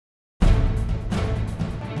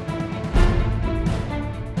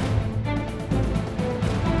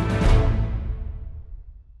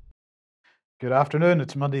Good afternoon.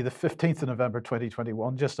 It's Monday, the 15th of November,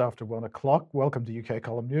 2021, just after 1 o'clock. Welcome to UK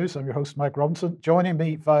Column News. I'm your host, Mike Robinson. Joining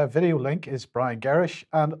me via video link is Brian Gerrish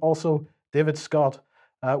and also David Scott.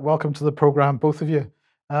 Welcome to the programme, both of you.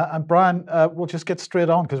 And Brian, we'll just get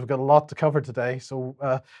straight on because we've got a lot to cover today. So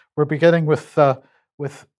we're beginning with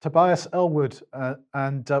Tobias Ellwood.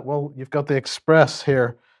 Well, you've got the Express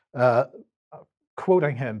here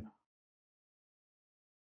quoting him.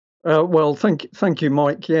 Well, thank you,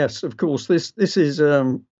 Mike. Yes, of course, this is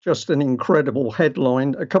just an incredible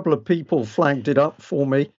headline. A couple of people flagged it up for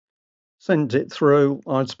me, sent it through.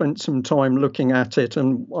 I spent some time looking at it,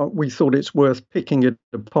 and we thought it's worth picking it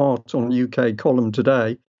apart on UK Column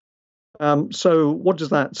today. So what does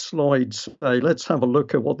that slide say? Let's have a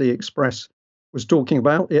look at what the Express was talking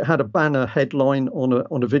about. It had a banner headline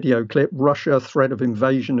on a video clip: Russia threat of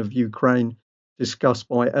invasion of Ukraine discussed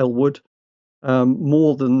by Ellwood.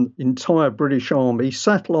 More than entire British army.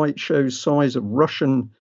 Satellite shows size of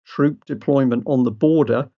Russian troop deployment on the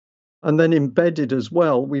border. And then embedded as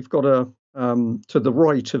well, we've got to the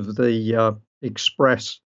right of the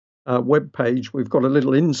Express webpage, we've got a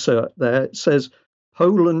little insert there. It says,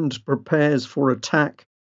 Poland prepares for attack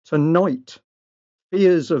tonight.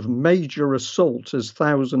 Fears of major assault as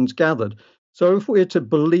thousands gathered. So if we're to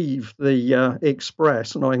believe the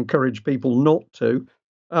Express, and I encourage people not to,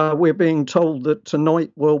 we're being told that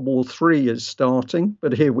tonight World War III is starting,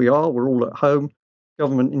 but here we are, we're all at home.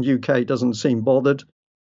 Government in UK doesn't seem bothered.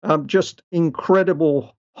 Just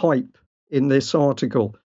incredible hype in this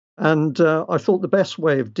article. And I thought the best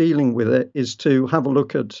way of dealing with it is to have a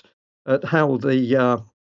look at how the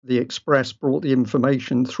Express brought the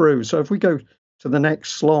information through. So if we go to the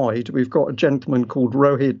next slide, we've got a gentleman called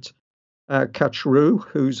Rohit Kachru,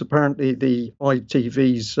 who's apparently the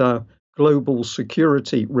ITV's global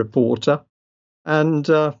security reporter. And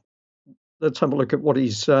let's have a look at what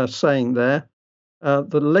he's saying there.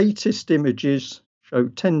 The latest images show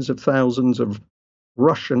tens of thousands of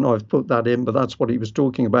Russian, I've put that in, but that's what he was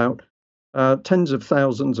talking about, tens of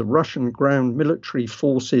thousands of Russian ground military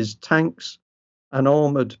forces, tanks and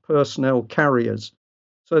armoured personnel carriers.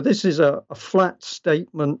 So this is a flat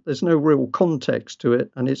statement. There's no real context to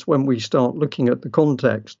it. And it's when we start looking at the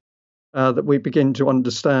context that we begin to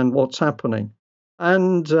understand what's happening.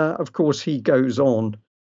 And of course, he goes on.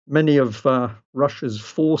 Many of Russia's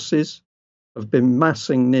forces have been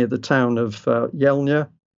massing near the town of Yelnya,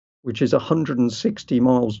 which is 160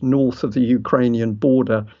 miles north of the Ukrainian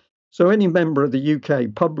border. So any member of the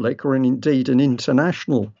UK public, or indeed an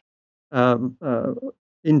international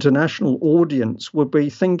audience, would be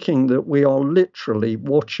thinking that we are literally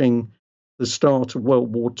watching the start of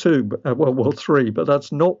World War III, but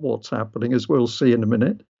that's not what's happening, as we'll see in a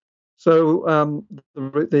minute. So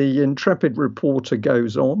the intrepid reporter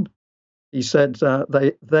goes on. He said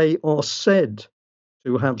they are said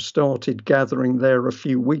to have started gathering there a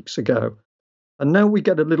few weeks ago. And now we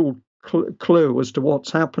get a little clue as to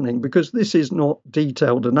what's happening, because this is not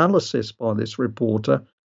detailed analysis by this reporter.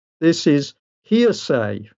 This is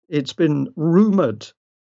hearsay. It's been rumoured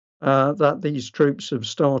that these troops have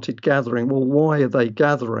started gathering. Well, why are they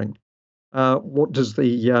gathering? What does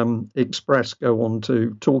the Express go on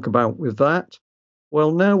to talk about with that?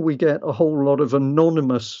 Well, now we get a whole lot of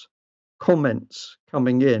anonymous comments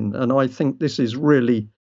coming in, and I think this is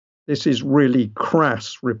really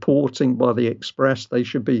crass reporting by the Express. They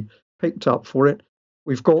should be picked up for it.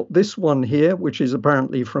 We've got this one here, which is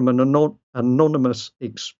apparently from an anonymous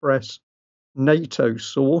Express NATO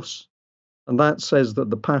source. And that says that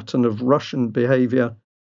the patterns of Russian behaviour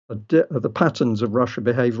are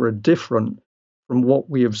different from what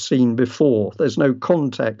we have seen before. There's no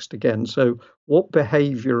context again. So what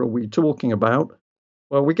behaviour are we talking about?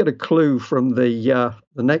 Well, we get a clue from the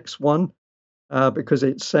next one because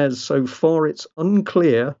it says, so far it's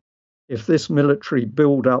unclear if this military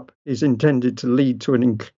build-up is intended to lead to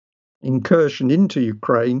an incursion into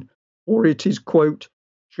Ukraine, or it is, quote,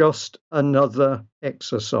 just another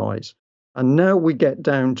exercise. And now we get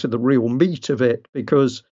down to the real meat of it,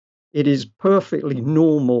 because it is perfectly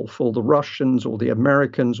normal for the Russians or the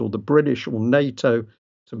Americans or the British or NATO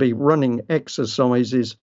to be running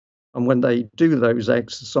exercises. And when they do those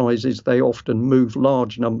exercises, they often move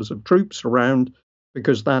large numbers of troops around,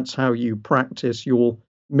 because that's how you practice your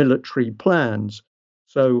military plans.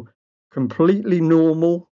 So completely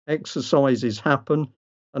normal exercises happen.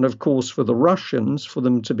 And of course, for the Russians, for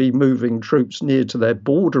them to be moving troops near to their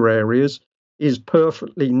border areas is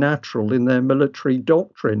perfectly natural in their military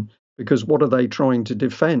doctrine, because what are they trying to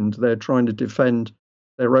defend? They're trying to defend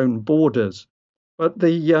their own borders. But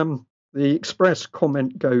the Express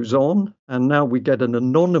comment goes on, and now we get an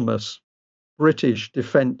anonymous British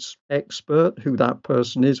defence expert. Who that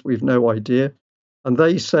person is, we've no idea. And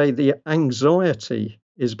they say the anxiety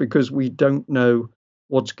is because we don't know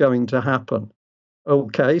what's going to happen.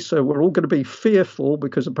 Okay, so we're all going to be fearful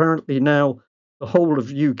because apparently now the whole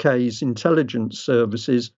of UK's intelligence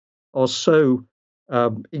services are so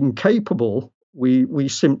incapable. We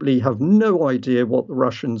simply have no idea what the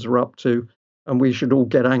Russians are up to, and we should all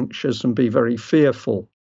get anxious and be very fearful.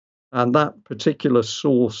 And that particular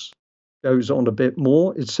source goes on a bit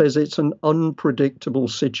more. It says it's an unpredictable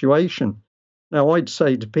situation. Now, I'd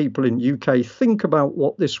say to people in UK, think about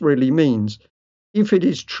what this really means. If it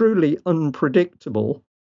is truly unpredictable,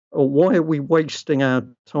 why are we wasting our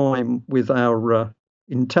time with our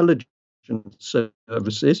intelligence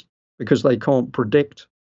services because they can't predict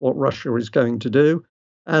what Russia is going to do?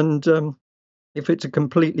 And if it's a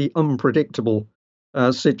completely unpredictable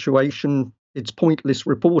situation, it's pointless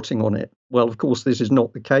reporting on it. Well, of course, this is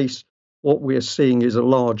not the case. What we're seeing is a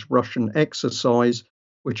large Russian exercise,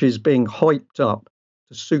 which is being hyped up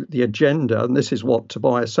to suit the agenda. And this is what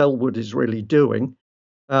Tobias Ellwood is really doing,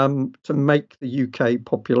 to make the UK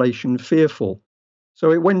population fearful.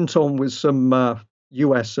 So it went on with some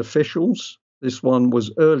US officials. This one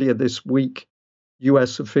was earlier this week.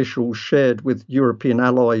 US officials shared with European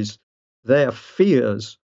allies their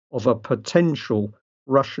fears of a potential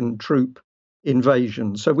Russian troop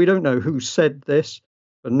invasion. So we don't know who said this,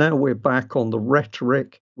 but now we're back on the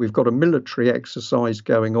rhetoric. We've got a military exercise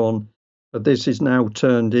going on, but this is now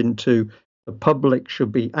turned into the public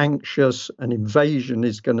should be anxious, an invasion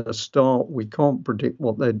is going to start. We can't predict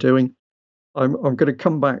what they're doing. I'm going to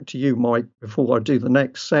come back to you, Mike, before I do the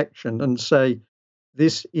next section and say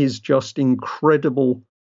this is just incredible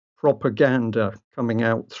propaganda coming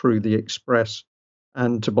out through the Express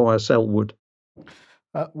and Tobias Ellwood.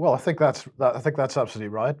 Well, I think that's absolutely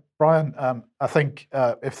right, Brian. I think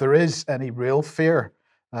if there is any real fear,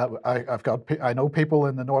 I know people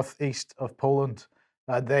in the northeast of Poland.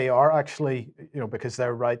 They are actually, because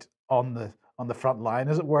they're right on the front line,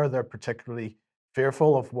 as it were. They're particularly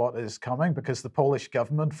fearful of what is coming because the Polish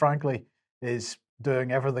government, frankly, is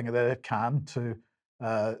doing everything that it can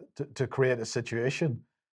to create a situation.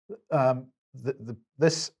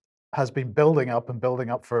 This has been building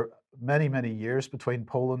up for many, many years between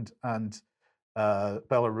Poland and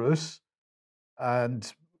Belarus,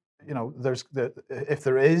 and if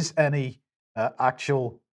there is any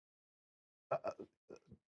actual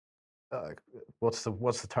what's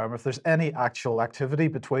the term? If there's any actual activity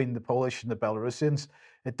between the Polish and the Belarusians,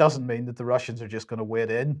 it doesn't mean that the Russians are just going to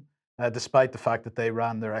wade in, despite the fact that they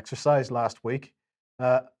ran their exercise last week.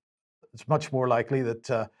 It's much more likely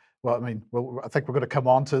that. I think we're going to come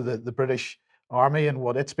on to the British Army and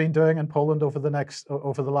what it's been doing in Poland over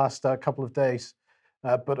the last couple of days.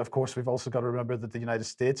 But of course, we've also got to remember that the United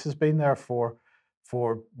States has been there for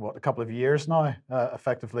a couple of years now,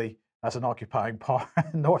 effectively as an occupying power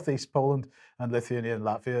in northeast Poland and Lithuania and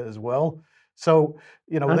Latvia as well. So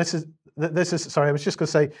this is. Sorry, I was just going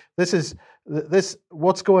to say this.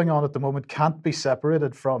 What's going on at the moment can't be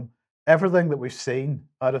separated from everything that we've seen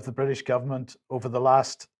out of the British government over the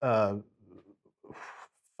last 5-6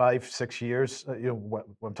 years.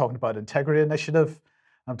 I'm talking about Integrity Initiative.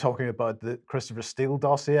 I'm talking about the Christopher Steele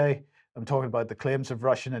dossier. I'm talking about the claims of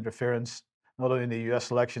Russian interference, not only in the US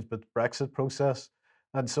elections, but the Brexit process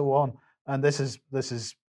and so on. And this is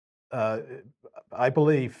I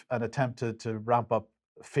believe, an attempt to ramp up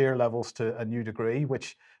fear levels to a new degree,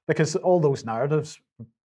 because all those narratives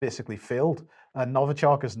basically failed. And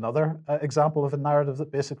Novichok is another example of a narrative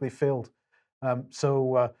that basically failed. But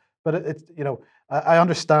I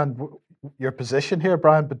understand your position here,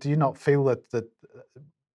 Brian. But do you not feel that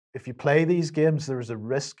if you play these games, there is a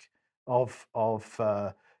risk of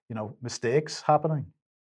mistakes happening?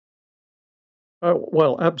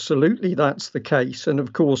 Well, absolutely, that's the case. And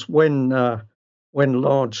of course, when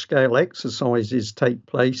large-scale exercises take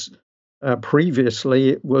place, previously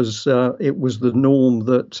it was the norm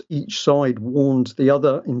that each side warned the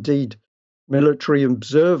other. Indeed, military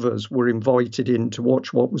observers were invited in to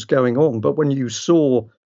watch what was going on. But when you saw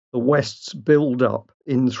the West's build-up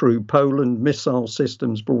in through Poland, missile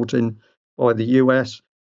systems brought in by the US,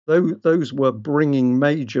 those were bringing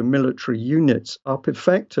major military units up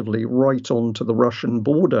effectively right onto the Russian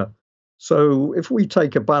border. So if we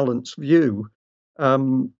take a balanced view,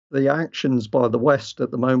 the actions by the West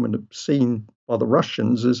at the moment are seen by the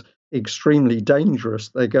Russians as extremely dangerous.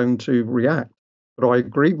 They're going to react. But I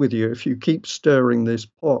agree with you, if you keep stirring this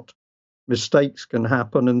pot, mistakes can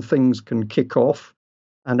happen and things can kick off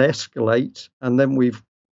and escalate, and then we've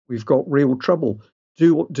got real trouble.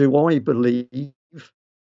 Do I believe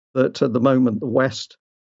that at the moment the West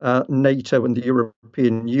NATO and the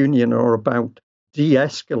European Union are about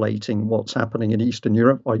de-escalating what's happening in Eastern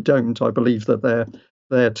Europe. I don't. I believe that they're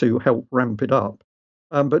there to help ramp it up.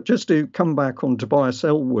 But just to come back on Tobias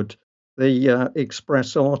Ellwood, the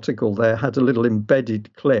Express article there had a little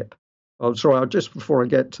embedded clip. Oh, sorry, just before I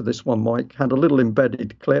get to this one, Mike, had a little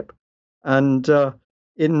embedded clip. And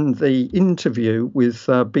in the interview with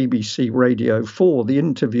BBC Radio 4, the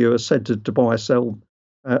interviewer said to Tobias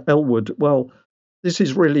Ellwood, well, this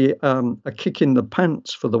is really a kick in the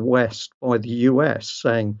pants for the West by the US,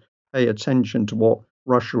 saying, pay attention to what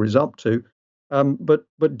Russia is up to.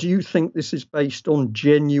 But do you think this is based on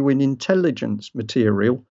genuine intelligence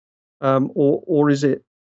material, or is it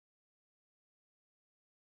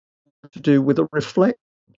to do with a reflection?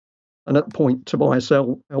 And at the point, Tobias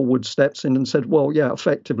Ellwood steps in and said, well, yeah,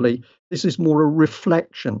 effectively, this is more a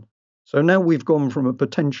reflection. So now we've gone from a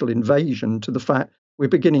potential invasion to the fact we're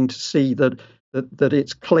beginning to see that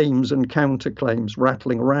it's claims and counterclaims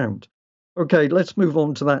rattling around. Okay, let's move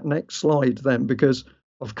on to that next slide then, because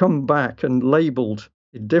I've come back and labelled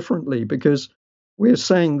it differently, because we're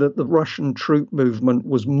saying that the Russian troop movement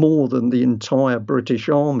was more than the entire British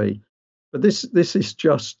army. But this is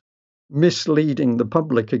just misleading the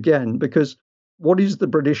public again, because what is the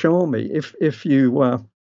British army? If you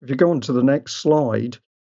go on to the next slide,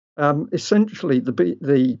 essentially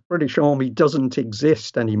the British army doesn't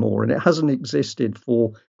exist anymore, and it hasn't existed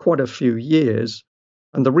for quite a few years.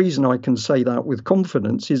 And the reason I can say that with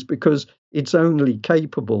confidence is because it's only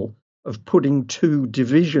capable of putting 2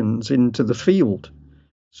 divisions into the field.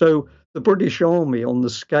 So the British army, on the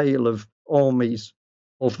scale of armies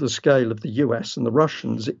of the scale of the US and the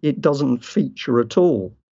Russians, it doesn't feature at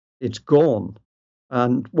all. It's gone.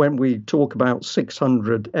 And when we talk about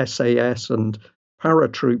 600 SAS and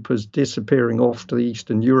paratroopers disappearing off to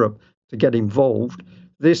Eastern Europe to get involved,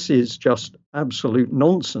 this is just absolute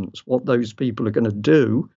nonsense. What those people are going to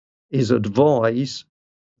do is advise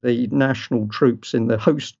the national troops in the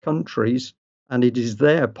host countries, and it is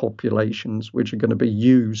their populations which are going to be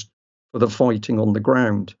used for the fighting on the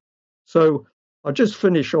ground. So I'll just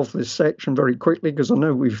finish off this section very quickly, because I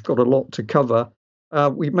know we've got a lot to cover.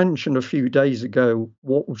 We mentioned a few days ago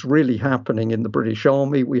what was really happening in the British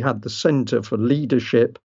Army. We had the Centre for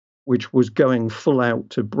Leadership, which was going full out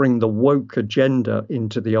to bring the woke agenda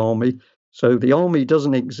into the army. So the army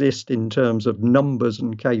doesn't exist in terms of numbers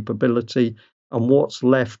and capability, and what's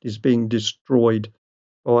left is being destroyed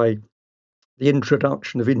by the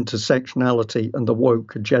introduction of intersectionality and the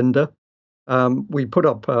woke agenda. We put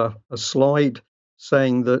up a slide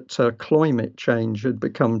saying that climate change had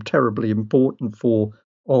become terribly important for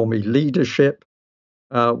army leadership.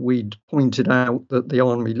 We'd pointed out that the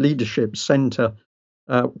Army Leadership Centre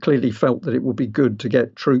clearly felt that it would be good to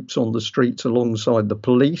get troops on the streets alongside the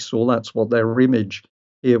police, or that's what their image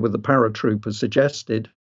here with the paratroopers suggested.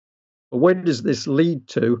 But where does this lead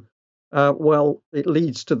to? Well, it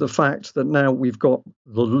leads to the fact that now we've got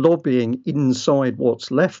the lobbying inside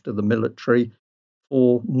what's left of the military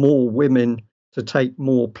for more women to take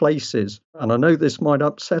more places. And I know this might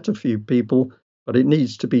upset a few people, but it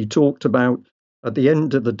needs to be talked about. At the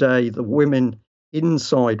end of the day, the women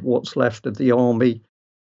inside what's left of the army,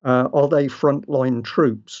 are they frontline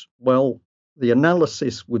troops? Well, the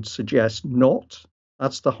analysis would suggest not.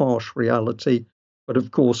 That's the harsh reality. But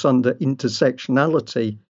of course, under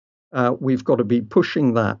intersectionality, we've got to be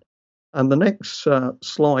pushing that. And the next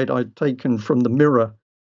slide I'd taken from the Mirror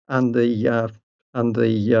and the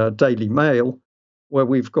Daily Mail, where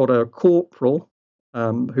we've got a corporal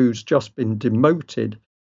who's just been demoted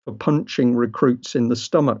for punching recruits in the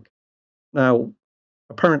stomach. Now,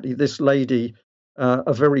 apparently this lady,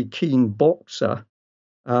 a very keen boxer,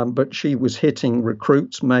 but she was hitting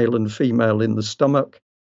recruits, male and female, in the stomach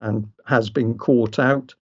and has been caught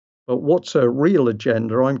out. But what's her real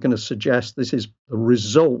agenda? I'm going to suggest this is the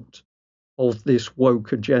result of this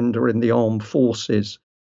woke agenda in the armed forces.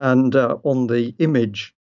 And on the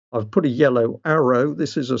image, I've put a yellow arrow.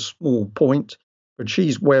 This is a small point, but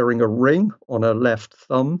she's wearing a ring on her left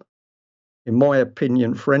thumb. In my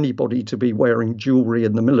opinion, for anybody to be wearing jewelry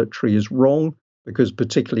in the military is wrong, because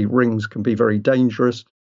particularly rings can be very dangerous.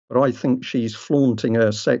 But I think she's flaunting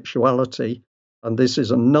her sexuality, and this is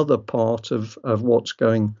another part of what's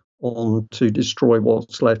going on to destroy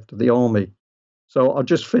what's left of the army. So I'll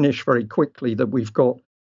just finish very quickly that we've got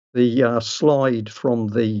the slide from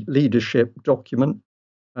the leadership document,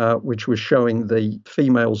 which was showing the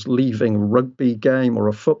females leaving a rugby game or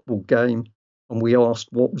a football game. And we asked,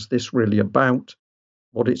 what was this really about?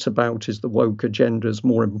 What it's about is the woke agenda is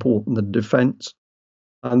more important than defence.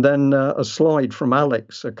 And then a slide from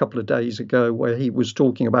Alex a couple of days ago where he was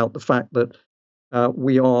talking about the fact that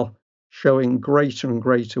we are showing greater and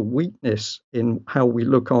greater weakness in how we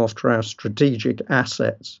look after our strategic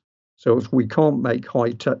assets. So if we can't make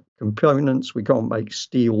high-tech components, we can't make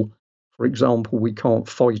steel, for example, we can't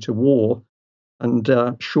fight a war. And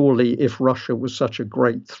surely if Russia was such a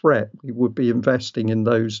great threat, we would be investing in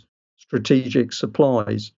those strategic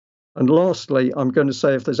supplies. And lastly, I'm going to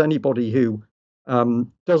say if there's anybody who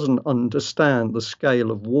doesn't understand the scale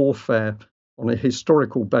of warfare on a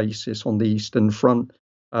historical basis on the Eastern Front,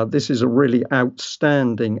 this is a really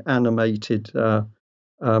outstanding animated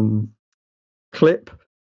clip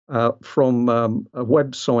from a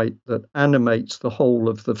website that animates the whole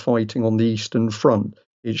of the fighting on the Eastern Front.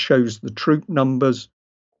 It shows the troop numbers.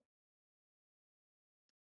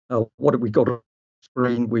 What have we got on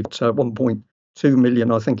screen? We've 1.2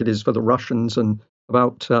 million, I think it is, for the Russians, and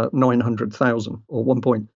about 900,000, or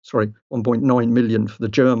 1.9 million for the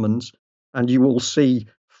Germans. And you will see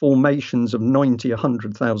formations of 90,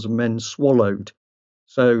 100,000 men swallowed.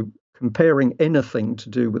 So comparing anything to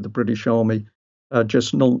do with the British Army,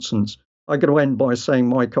 just nonsense. I'm going to end by saying,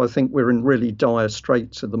 Mike, I think we're in really dire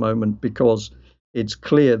straits at the moment because it's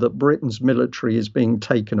clear that Britain's military is being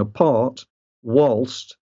taken apart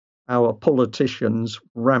whilst our politicians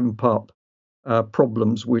ramp up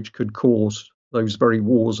problems which could cause those very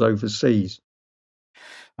wars overseas.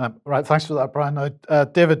 Right, thanks for that, Brian. Now,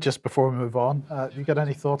 David, just before we move on, have you got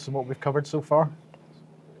any thoughts on what we've covered so far?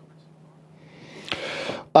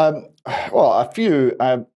 Well, a few.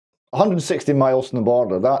 160 miles from the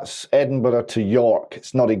border, that's Edinburgh to York.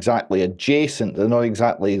 It's not exactly adjacent. They're not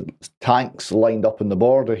exactly tanks lined up in the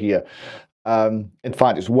border here. In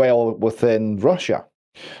fact, it's well within Russia.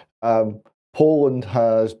 Poland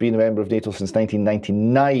has been a member of NATO since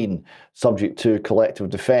 1999, subject to collective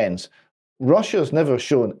defence. Russia's never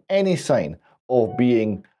shown any sign of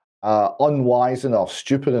being unwise enough,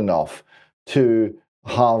 stupid enough to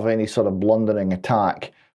have any sort of blundering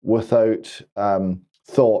attack without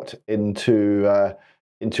thought into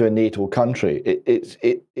a NATO country.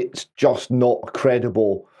 It's just not a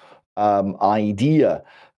credible idea.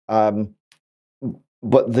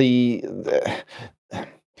 But the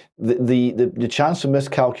chance of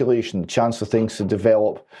miscalculation, the chance of things to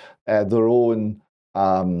develop their own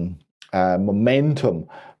momentum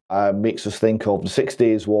makes us think of the 6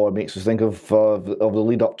 Days War, makes us think of the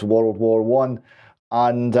lead up to World War I,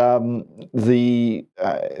 and the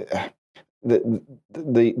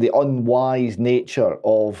unwise nature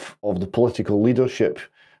of the political leadership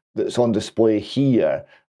that's on display here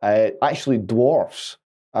actually dwarfs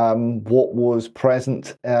what was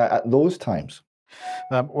present at those times.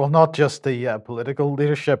 Well, not just the political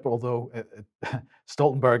leadership, although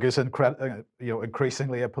Stoltenberg is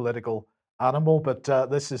increasingly a political animal, but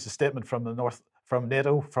this is a statement from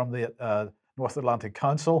NATO, from the North Atlantic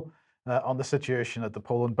Council on the situation at the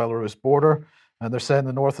Poland-Belarus border. And they're saying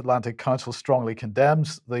the North Atlantic Council strongly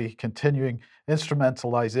condemns the continuing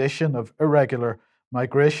instrumentalization of irregular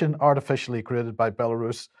migration artificially created by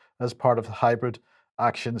Belarus as part of the hybrid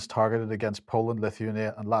actions targeted against Poland,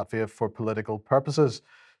 Lithuania, and Latvia for political purposes.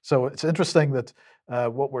 So it's interesting that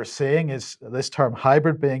what we're seeing is this term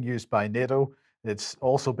hybrid being used by NATO. It's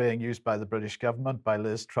also being used by the British government, by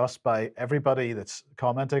Liz Truss, by everybody that's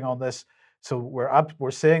commenting on this. So we're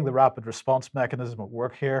seeing the rapid response mechanism at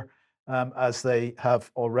work here, as they have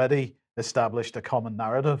already established a common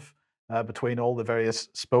narrative between all the various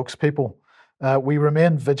spokespeople. We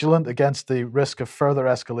remain vigilant against the risk of further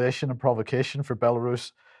escalation and provocation for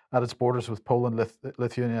Belarus at its borders with Poland,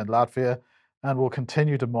 Lithuania, and Latvia, and will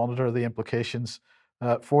continue to monitor the implications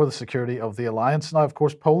for the security of the alliance. Now, of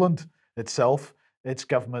course, Poland itself, its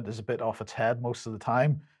government is a bit off its head most of the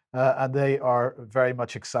time, and they are very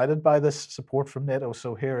much excited by this support from NATO.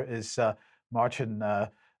 So here is Marcin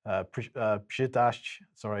Przydacz.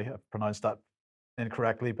 Sorry, I pronounced that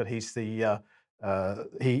incorrectly, but he is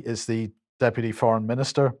the Deputy Foreign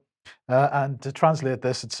Minister. And to translate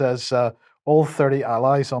this, it says, all 30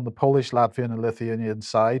 allies on the Polish, Latvian, and Lithuanian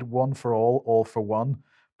side, one for all for one.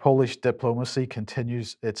 Polish diplomacy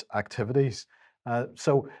continues its activities.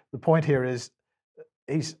 So the point here is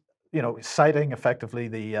he's, citing effectively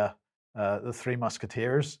the Three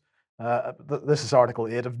Musketeers. This is Article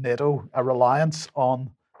 8 of NATO, a reliance on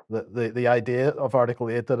the idea of Article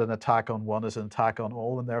 8 that an attack on one is an attack on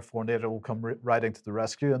all, and therefore NATO will come riding to the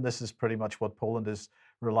rescue. And this is pretty much what Poland is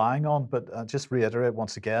relying on. But just reiterate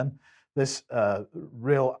once again, this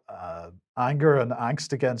real anger and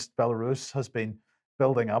angst against Belarus has been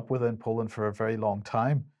building up within Poland for a very long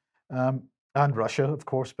time. And Russia, of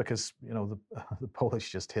course, because the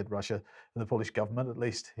Polish just hate Russia. The Polish government, at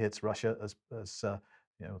least, hates Russia as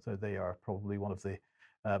they are probably one of the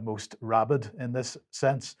most rabid in this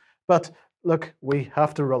sense. But look, we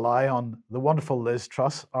have to rely on the wonderful Liz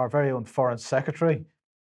Truss, our very own Foreign Secretary,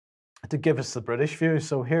 to give us the British view.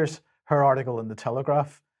 So here's her article in the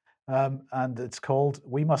Telegraph, and it's called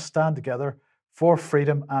 "We Must Stand Together for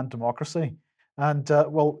Freedom and Democracy." And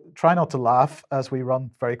we'll try not to laugh as we run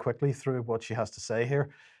very quickly through what she has to say here.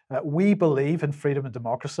 We believe in freedom and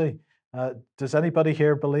democracy. Does anybody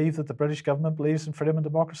here believe that the British government believes in freedom and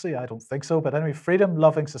democracy? I don't think so. But anyway,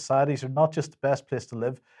 freedom-loving societies are not just the best place to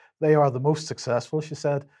live. They are the most successful, she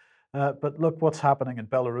said. But look what's happening in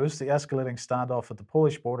Belarus. The escalating standoff at the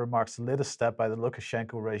Polish border marks the latest step by the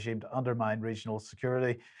Lukashenko regime to undermine regional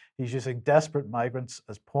security. He's using desperate migrants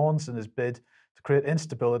as pawns in his bid to create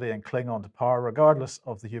instability and cling on to power, regardless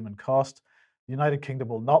of the human cost. The United Kingdom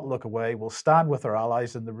will not look away. We'll stand with our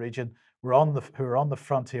allies in the region who are on the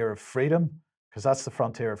frontier of freedom, because that's the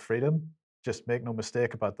frontier of freedom. Just make no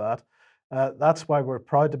mistake about that. That's why we're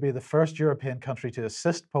proud to be the first European country to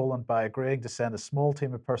assist Poland by agreeing to send a small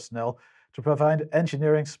team of personnel to provide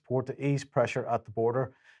engineering support to ease pressure at the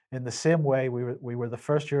border. In the same way, we were the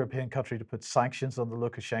first European country to put sanctions on the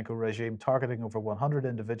Lukashenko regime, targeting over 100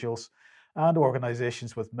 individuals and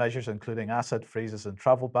organizations with measures including asset freezes and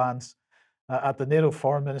travel bans. At the NATO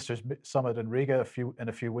Foreign Ministers Summit in Riga in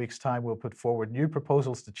a few weeks' time, we'll put forward new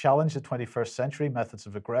proposals to challenge the 21st century methods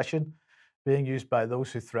of aggression being used by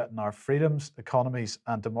those who threaten our freedoms, economies,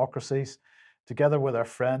 and democracies. Together with our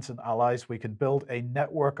friends and allies, we can build a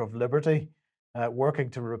network of liberty, working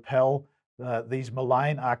to repel these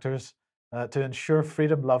malign actors to ensure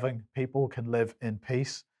freedom-loving people can live in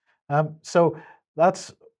peace. So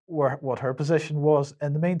that's what her position was.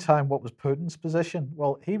 In the meantime, what was Putin's position?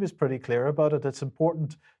 Well, he was pretty clear about it. It's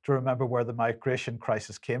important to remember where the migration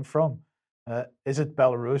crisis came from. Is it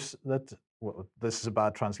Belarus that, well, this is a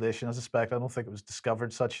bad translation, I suspect. I don't think it was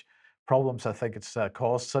discovered such problems. I think it's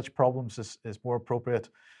caused such problems is more appropriate.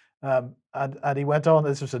 And he went on,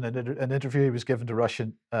 this was an interview he was given to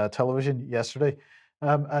Russian television yesterday.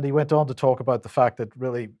 And he went on to talk about the fact that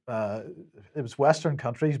really it was Western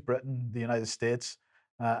countries, Britain, the United States,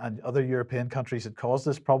 and other European countries that caused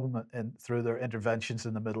this problem through their interventions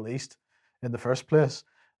in the Middle East in the first place.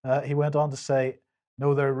 He went on to say,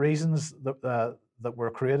 no, there are reasons that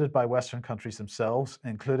were created by Western countries themselves,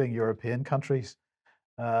 including European countries.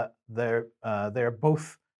 They're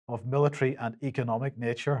both of military and economic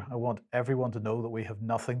nature. I want everyone to know that we have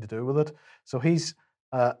nothing to do with it. So he's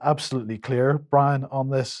absolutely clear, Brian,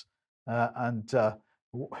 on this. And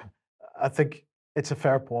I think it's a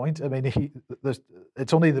fair point. I mean,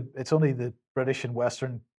 it's only the British and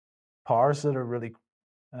Western powers that are really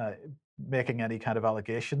making any kind of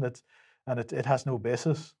allegation and it has no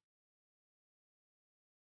basis.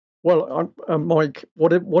 Well, Mike,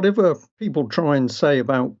 whatever people try and say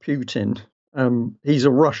about Putin, he's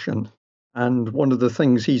a Russian, and one of the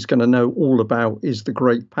things he's going to know all about is the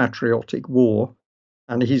Great Patriotic War,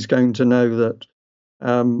 and he's going to know that,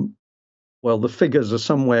 well, the figures are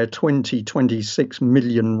somewhere 26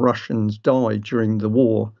 million Russians died during the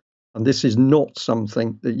war, and this is not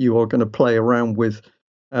something that you are going to play around with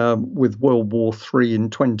World War III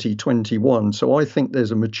in 2021. So I think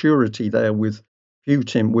there's a maturity there with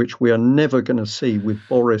Putin, which we are never going to see with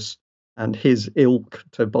Boris and his ilk,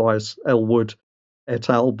 Tobias Ellwood et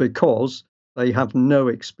al., because they have no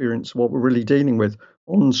experience of what we're really dealing with.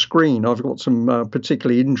 On screen, I've got some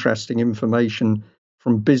particularly interesting information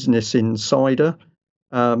from Business Insider.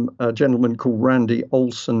 A gentleman called Randy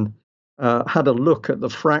Olson had a look at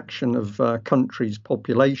the fraction of countries'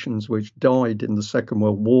 populations which died in the Second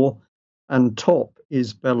World War, and top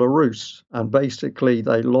is Belarus. And basically,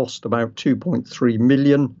 they lost about 2.3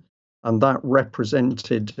 million, and that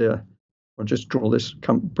represented, I'll just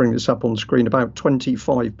bring this up on screen, about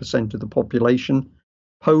 25% of the population.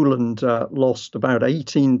 Poland lost about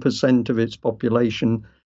 18% of its population,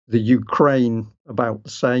 the Ukraine about the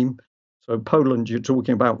same. So Poland, you're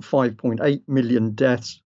talking about 5.8 million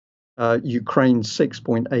deaths, Ukraine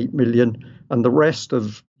 6.8 million, and the rest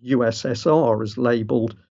of USSR is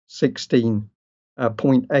labelled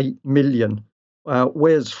 16.8 million.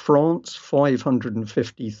 Where's France?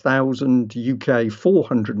 550,000, UK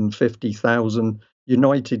 450,000,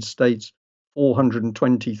 United States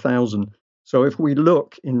 420,000. So if we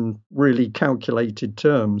look in really calculated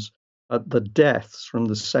terms at the deaths from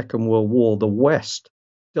the Second World War, the West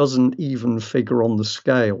doesn't even figure on the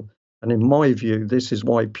scale. And in my view, this is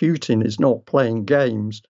why Putin is not playing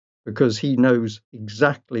games, because he knows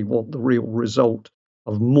exactly what the real result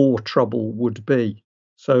of more trouble would be.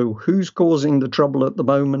 So who's causing the trouble at the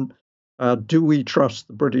moment? Do we trust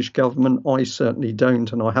the British government? I certainly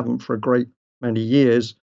don't, and I haven't for a great many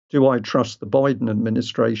years. Do I trust the Biden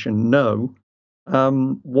administration? No.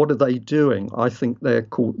 What are they doing? I think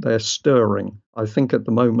they're stirring. I think at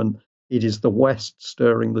the moment it is the West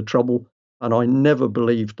stirring the trouble, and I never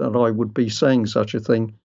believed that I would be saying such a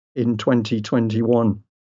thing in 2021.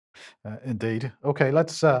 Indeed. Okay,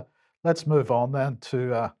 let's move on then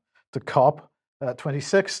to COP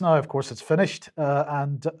 26. Now, of course, it's finished,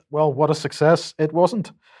 and well, what a success it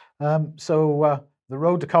wasn't. So the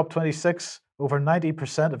road to COP 26, over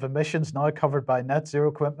 90% of emissions now covered by net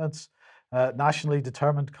zero commitments. Nationally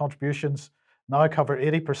determined contributions now cover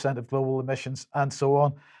 80% of global emissions, and so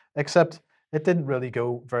on. Except it didn't really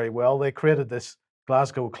go very well. They created this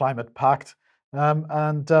Glasgow Climate Pact, here's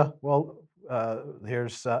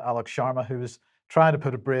Alok Sharma, who was trying to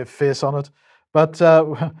put a brave face on it. But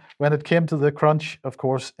when it came to the crunch, of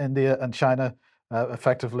course, India and China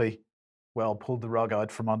effectively, pulled the rug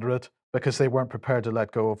out from under it because they weren't prepared to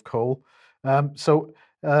let go of coal.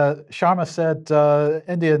 Sharma said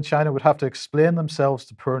India and China would have to explain themselves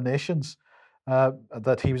to poor nations,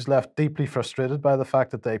 that he was left deeply frustrated by the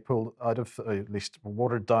fact that they pulled out of, at least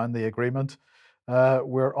watered down the agreement.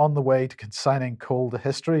 We're on the way to consigning coal to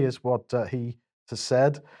history, is what he has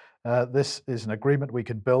said. This is an agreement we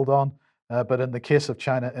can build on, but in the case of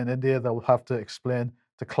China and India, they'll have to explain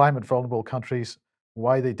to climate vulnerable countries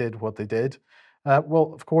why they did what they did.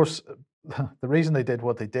 Of course, the reason they did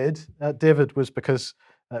what they did, David, was because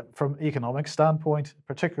from an economic standpoint,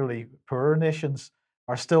 particularly poorer nations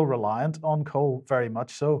are still reliant on coal, very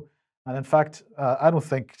much so. And in fact, I don't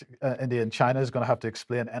think India and China is going to have to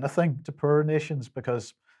explain anything to poorer nations,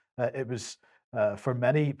 because it was, for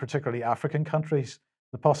many, particularly African countries,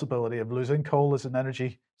 the possibility of losing coal as an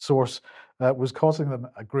energy source was causing them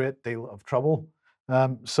a great deal of trouble.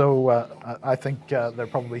 I think they're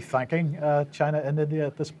probably thanking China and India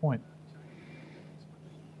at this point.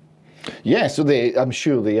 Yeah, so I'm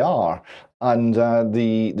sure they are. And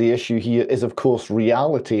the issue here is, of course,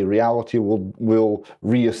 reality. Reality will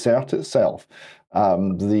reassert itself.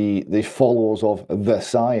 The followers of the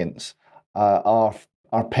science are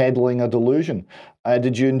peddling a delusion.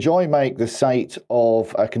 Did you enjoy, Mike, the sight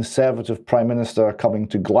of a Conservative Prime Minister coming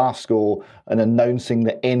to Glasgow and announcing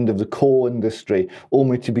the end of the coal industry,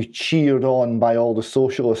 only to be cheered on by all the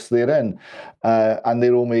socialists therein? And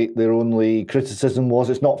their only criticism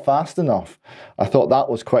was it's not fast enough. I thought that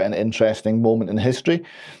was quite an interesting moment in history.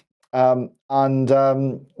 The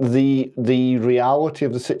reality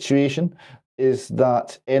of the situation is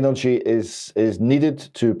that energy is needed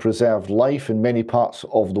to preserve life in many parts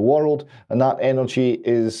of the world, and that energy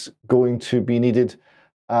is going to be needed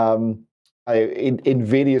in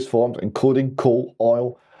various forms, including coal,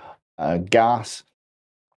 oil, gas,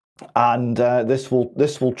 and this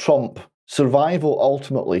will trump survival.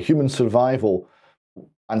 Ultimately, human survival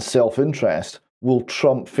and self-interest will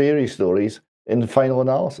trump fairy stories in the final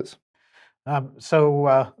analysis.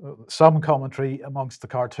 Some commentary amongst the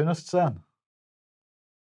cartoonists then.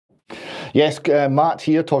 Yes, Matt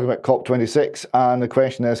here talking about COP26, and the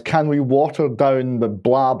question is, can we water down the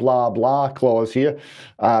blah, blah, blah clause here?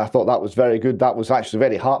 I thought that was very good. That was actually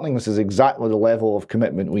very heartening. This is exactly the level of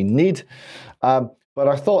commitment we need. But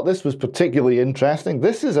I thought this was particularly interesting.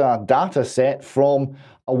 This is a data set from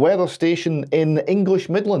a weather station in the English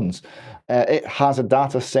Midlands. It has a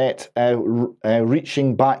data set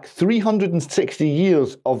reaching back 360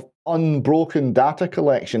 years of unbroken data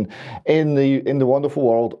collection in the wonderful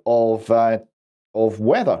world of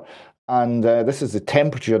weather. And this is the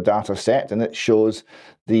temperature data set, and it shows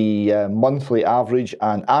the monthly average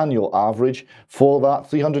and annual average for that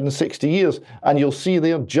 360 years. And you'll see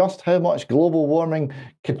there just how much global warming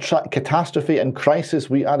catastrophe and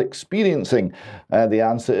crisis we are experiencing. The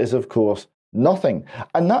answer is, of course, nothing.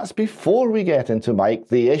 And that's before we get into, Mike,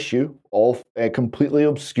 the issue of completely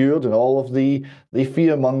obscured and all of the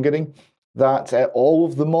fear-mongering that all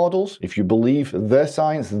of the models, if you believe their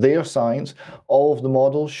science, all of the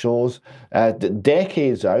models shows that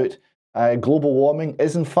decades out, global warming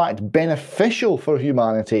is in fact beneficial for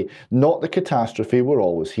humanity, not the catastrophe we're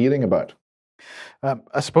always hearing about.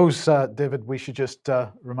 I suppose, David, we should just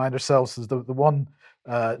remind ourselves the one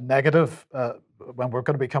negative, when we're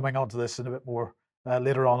going to be coming on to this in a bit more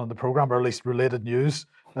later on in the programme, or at least related news,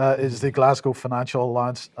 is the Glasgow Financial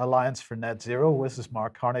Alliance for Net Zero. This is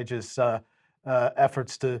Mark Carnage's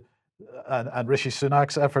efforts to, and Rishi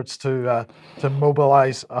Sunak's efforts to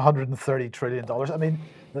mobilise $130 trillion. I mean,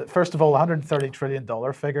 first of all, the $130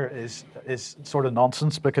 trillion figure is sort of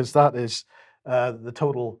nonsense, because that is the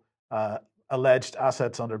total alleged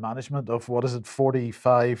assets under management of,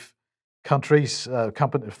 45 countries,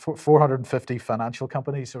 450 financial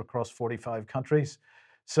companies across 45 countries.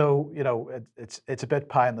 So, it's a bit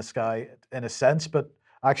pie in the sky in a sense, but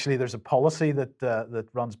actually there's a policy that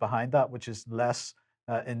runs behind that, which is less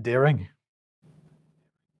endearing.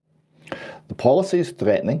 The policy is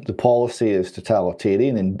threatening. The policy is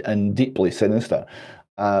totalitarian and deeply sinister.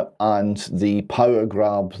 And the power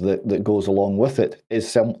grab that goes along with it is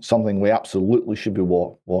something we absolutely should be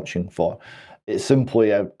watching for. It's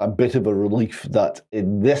simply a bit of a relief that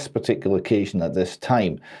in this particular occasion, at this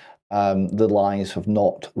time, the lies have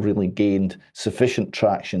not really gained sufficient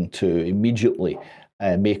traction to immediately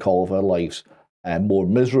make all of our lives more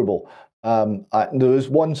miserable. There is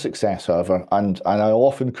one success, however, and I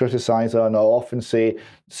often criticise her and I often say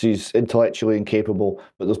she's intellectually incapable,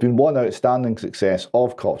 but there's been one outstanding success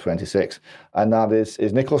of COP26, and that is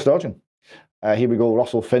Nicola Sturgeon. Here we go,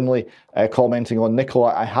 Russell Finlay commenting on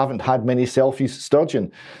Nicola. I haven't had many selfies,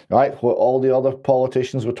 Sturgeon, right? What all the other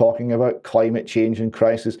politicians were talking about, climate change and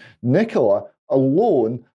crisis. Nicola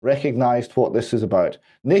alone recognised what this is about.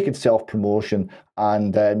 Naked self-promotion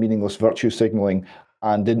and meaningless virtue signalling.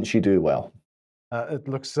 And didn't she do well? It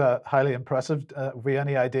looks highly impressive. Have we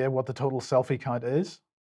any idea what the total selfie count is?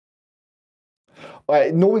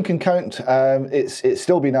 No one can count. It's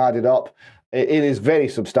still been added up. It is very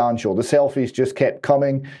substantial. The selfies just kept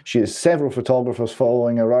coming. She has several photographers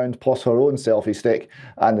following around, plus her own selfie stick,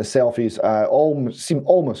 and the selfies seem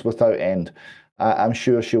almost without end. I'm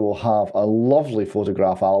sure she will have a lovely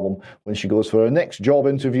photograph album when she goes for her next job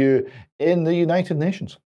interview in the United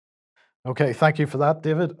Nations. Okay, thank you for that,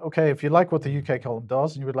 David. Okay, if you like what the UK Column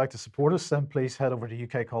does and you would like to support us, then please head over to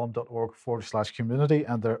ukcolumn.org/community,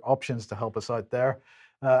 and there are options to help us out there.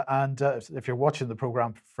 If you're watching the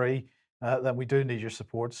program for free, then we do need your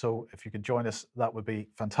support. So if you could join us, that would be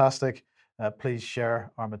fantastic. Please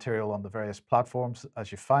share our material on the various platforms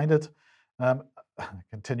as you find it.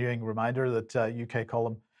 Continuing reminder that UK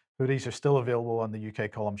Column hoodies are still available on the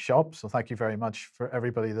UK Column shop. So thank you very much for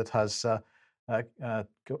everybody that has got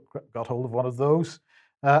hold of one of those.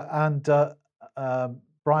 Brian,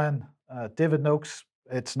 David Noakes,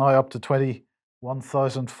 it's now up to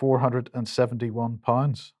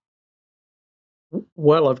 £21,471.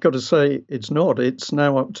 Well, I've got to say it's not. It's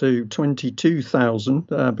now up to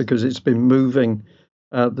 22,000 because it's been moving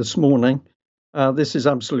this morning. This is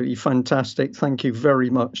absolutely fantastic. Thank you very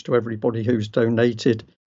much to everybody who's donated.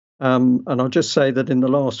 And I'll just say that in the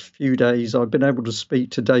last few days, I've been able to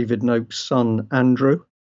speak to David Noakes' son, Andrew.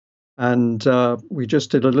 And we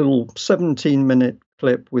just did a little 17-minute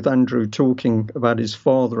clip with Andrew talking about his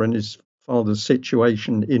father and his father's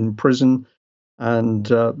situation in prison and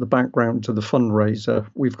the background to the fundraiser.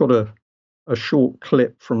 We've got a short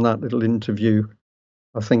clip from that little interview,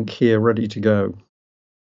 I think, here ready to go.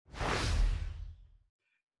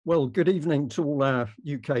 Well, good evening to all our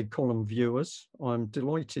UK Column viewers. I'm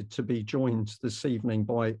delighted to be joined this evening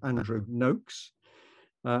by Andrew Noakes.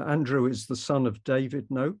 Andrew is the son of David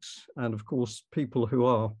Noakes, and of course, people who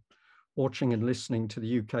are watching and listening to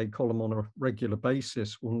the UK Column on a regular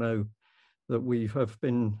basis will know that we have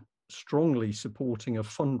been strongly supporting a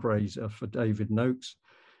fundraiser for David Noakes,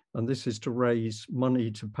 and this is to raise money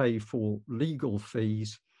to pay for legal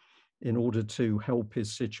fees in order to help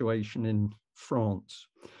his situation in France.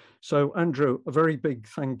 So, Andrew, a very big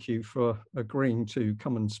thank you for agreeing to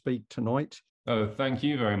come and speak tonight. Oh, thank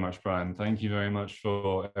you very much, Brian. Thank you very much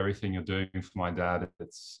for everything you're doing for my dad.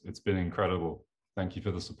 It's been incredible. Thank you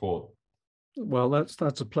for the support. Well,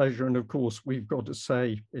 that's a pleasure. And of course, we've got to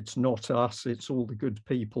say it's not us, it's all the good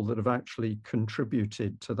people that have actually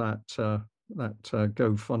contributed to that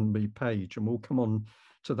GoFundMe page. And we'll come on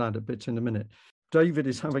to that a bit in a minute. David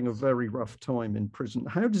is having a very rough time in prison.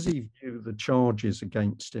 How does he view the charges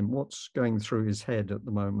against him? What's going through his head at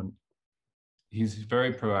the moment? He's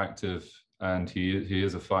very proactive and he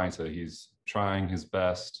is a fighter. He's trying his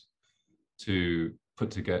best to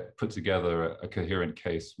put together a coherent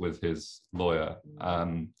case with his lawyer.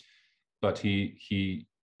 But he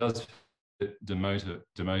does get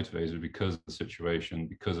demotivated because of the situation,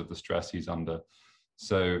 because of the stress he's under.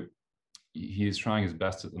 So he is trying his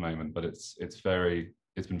best at the moment, but it's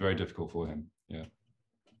been very difficult for him. Yeah,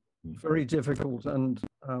 very difficult. And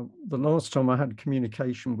the last time I had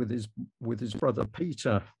communication with his brother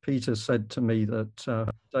Peter said to me that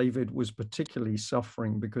David was particularly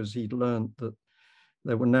suffering because he'd learned that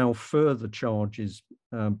there were now further charges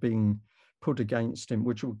being put against him,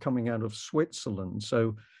 which were coming out of Switzerland.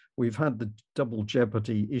 So we've had the double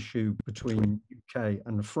jeopardy issue between UK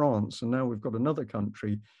and France, and now we've got another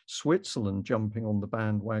country, Switzerland, jumping on the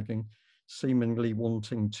bandwagon, seemingly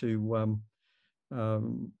wanting to,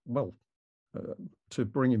 to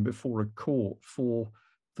bring him before a court for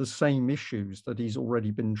the same issues that he's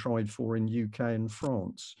already been tried for in UK and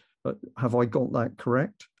France. But have I got that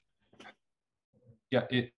correct? Yeah,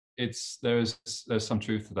 there's some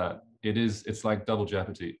truth to that. It's like double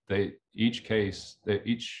jeopardy. Each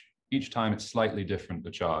time it's slightly different,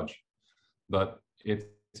 the charge, but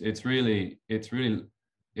it's really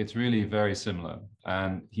very similar.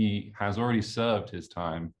 And he has already served his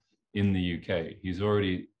time in the UK. He's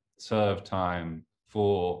already served time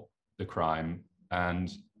for the crime, and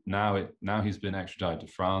now he's been extradited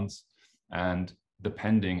to France and the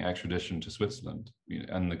pending extradition to Switzerland.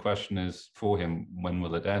 And the question is for him, when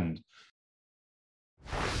will it end?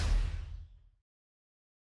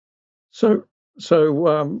 So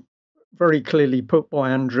very clearly put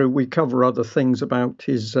by Andrew. We cover other things about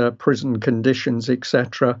his prison conditions,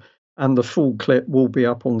 etc. And the full clip will be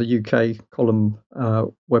up on the UK column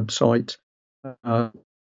website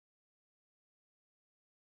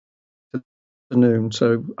afternoon.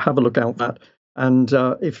 So have a look out that. And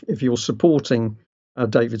if you're supporting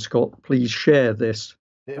David Scott, please share this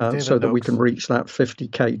so that we can reach that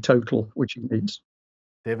 50k total, which he needs.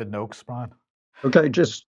 David Noakes, Brian. Okay,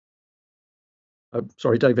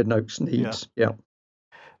 sorry, David Noakes needs. Yeah.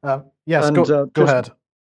 Yes, and, go ahead.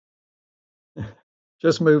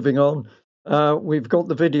 Just moving on. We've got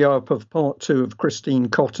the video up of part 2 of Christine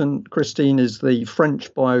Cotton. Christine is the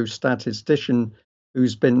French biostatistician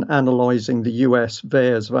who's been analysing the US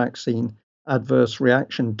VAERS vaccine adverse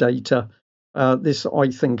reaction data. This, I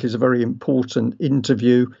think, is a very important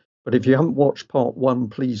interview. But if you haven't watched part 1,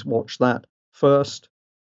 please watch that first.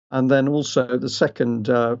 And then also the second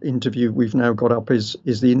interview we've now got up is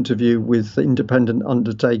the interview with independent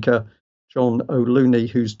undertaker John O'Looney,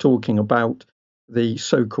 who's talking about the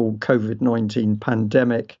so-called COVID-19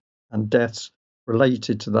 pandemic and deaths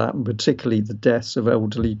related to that, and particularly the deaths of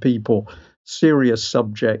elderly people. Serious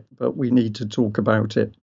subject, but we need to talk about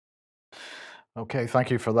it. Okay,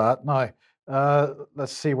 thank you for that. Now,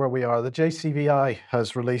 let's see where we are. The JCVI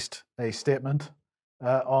has released a statement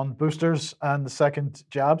on boosters and the second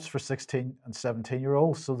jabs for 16 and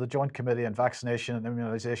 17-year-olds. So the Joint Committee on Vaccination and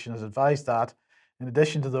Immunisation has advised that, in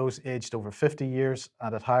addition to those aged over 50 years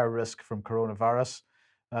and at higher risk from coronavirus,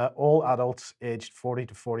 all adults aged 40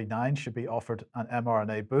 to 49 should be offered an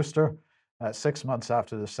mRNA booster 6 months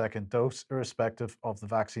after the second dose, irrespective of the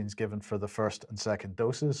vaccines given for the first and second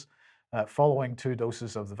doses. Following 2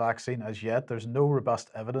 doses of the vaccine, as yet, there's no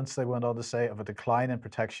robust evidence, they went on to say, of a decline in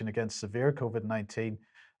protection against severe COVID-19,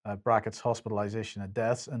 brackets hospitalization and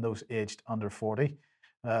deaths, in those aged under 40.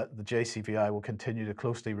 The JCVI will continue to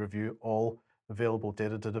closely review all available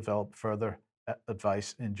data to develop further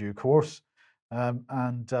advice in due course.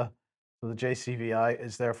 So the JCVI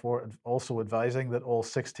is therefore also advising that all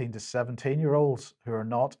 16 to 17-year-olds who are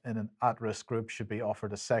not in an at-risk group should be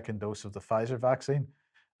offered a second dose of the Pfizer vaccine.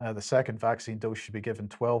 The second vaccine dose should be given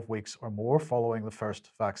 12 weeks or more following the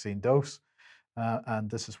first vaccine dose. And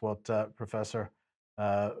this is what Professor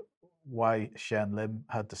Y. Shen Lim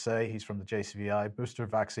had to say. He's from the JCVI. Booster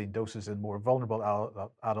vaccine doses in more vulnerable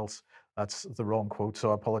adults. That's the wrong quote,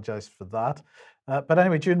 so I apologize for that. But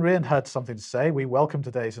anyway, June Rain had something to say. We welcome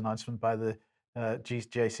today's announcement by the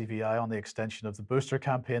JCVI on the extension of the booster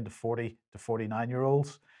campaign to 40 to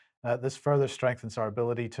 49-year-olds. This further strengthens our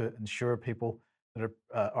ability to ensure people that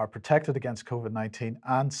are protected against COVID-19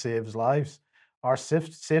 and saves lives. Our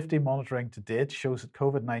safety monitoring to date shows that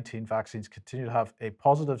COVID-19 vaccines continue to have a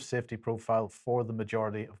positive safety profile for the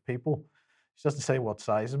majority of people. She doesn't say what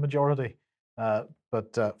size of majority,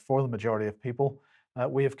 but for the majority of people.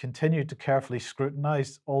 We have continued to carefully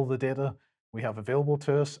scrutinize all the data we have available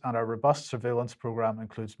to us, and our robust surveillance program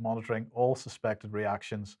includes monitoring all suspected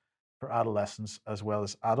reactions for adolescents as well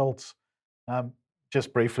as adults.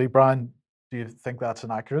 Just briefly, Brian, do you think that's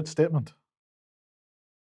an accurate statement?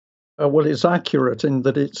 Well, it's accurate in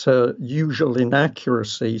that it's usual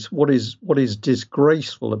inaccuracies. What is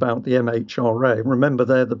disgraceful about the MHRA? Remember,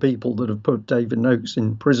 they're the people that have put David Noakes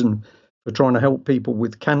in prison for trying to help people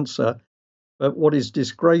with cancer. But what is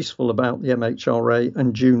disgraceful about the MHRA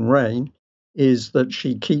and June Rain is that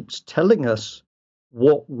she keeps telling us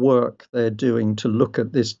what work they're doing to look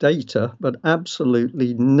at this data, but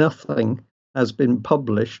absolutely nothing has been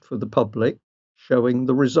published for the public showing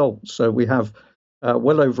the results. So we have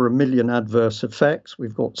well over 1 million adverse effects.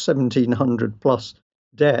 We've got 1,700 plus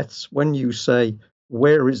deaths. When you say,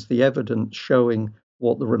 where is the evidence showing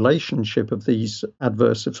what the relationship of these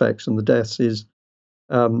adverse effects and the deaths is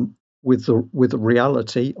with the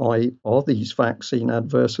reality, are these vaccine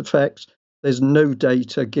adverse effects? There's no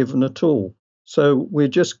data given at all. So we're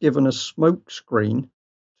just given a smokescreen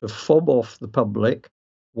to fob off the public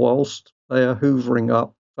whilst they are hoovering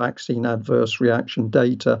up vaccine adverse reaction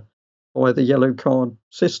data via the yellow card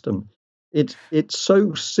system. It's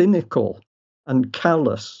so cynical and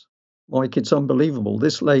callous, Mike, it's unbelievable.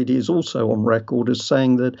 This lady is also on record as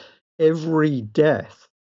saying that every death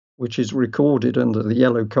which is recorded under the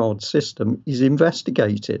yellow card system is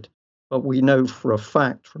investigated. But we know for a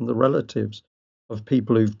fact from the relatives of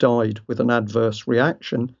people who've died with an adverse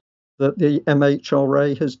reaction that the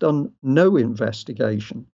MHRA has done no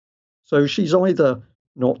investigation. So she's either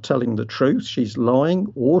not telling the truth, she's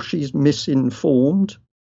lying, or she's misinformed,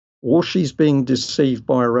 or she's being deceived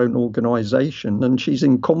by her own organisation, and she's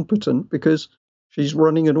incompetent because she's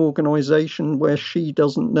running an organisation where she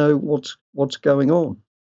doesn't know what's going on.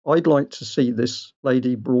 I'd like to see this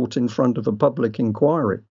lady brought in front of a public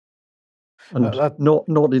inquiry, and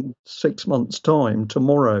not in 6 months' time,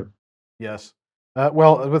 tomorrow. Yes.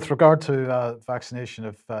 Well, with regard to vaccination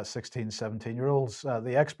of 16, 17-year-olds,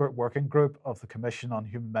 the expert working group of the Commission on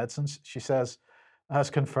Human Medicines, she says, has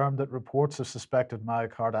confirmed that reports of suspected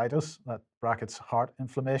myocarditis, that brackets heart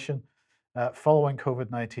inflammation, following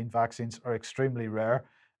COVID-19 vaccines are extremely rare,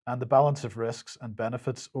 and the balance of risks and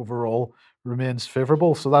benefits overall remains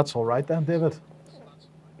favourable. So that's all right then, David?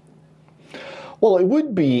 Well, it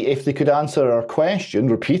would be if they could answer our question,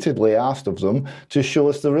 repeatedly asked of them, to show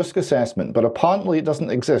us the risk assessment. But apparently it doesn't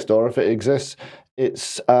exist, or if it exists,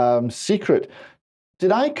 it's secret.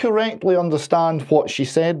 Did I correctly understand what she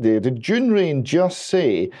said there? Did June Rain just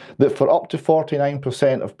say that for up to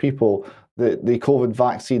 49% of people, the COVID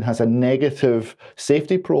vaccine has a negative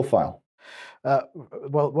safety profile?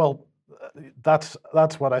 Well, that's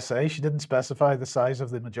what I say. She didn't specify the size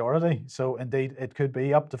of the majority, so indeed it could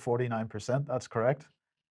be up to 49%. That's correct.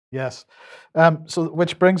 Yes. So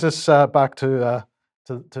which brings us back to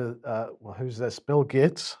well, who's this? Bill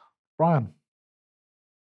Gates, Brian.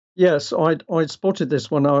 Yes, I'd spotted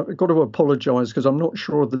this one. I've got to apologise because I'm not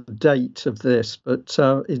sure of the date of this, but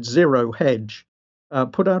it's Zero Hedge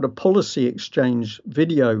put out a policy exchange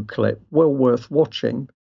video clip, well worth watching.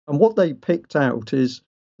 And what they picked out is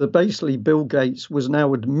that basically Bill Gates was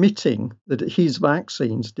now admitting that his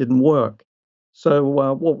vaccines didn't work. So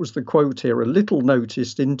what was the quote here? A little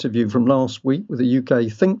noticed interview from last week with a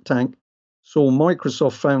UK think tank saw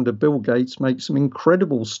Microsoft founder Bill Gates make some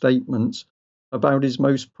incredible statements about his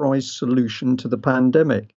most prized solution to the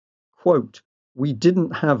pandemic. Quote, "We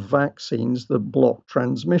didn't have vaccines that block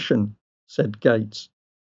transmission," said Gates,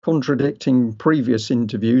 contradicting previous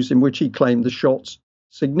interviews in which he claimed the shots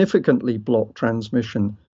significantly block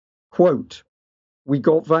transmission. Quote, "We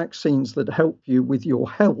got vaccines that help you with your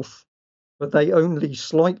health, but they only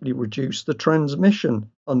slightly reduce the transmission,"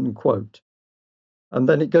 unquote. And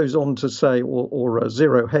then it goes on to say, or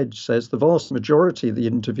Zero Hedge says, the vast majority of the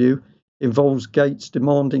interview involves Gates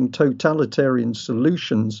demanding totalitarian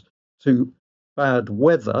solutions to bad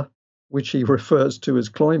weather, which he refers to as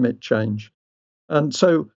climate change. And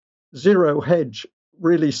so Zero Hedge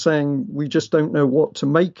really saying we just don't know what to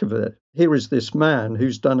make of it. Here is this man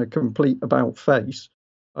who's done a complete about-face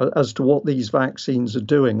as to what these vaccines are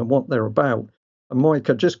doing and what they're about. And Mike,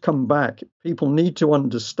 I just come back. People need to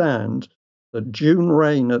understand that June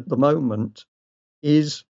Rain at the moment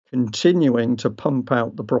is continuing to pump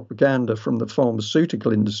out the propaganda from the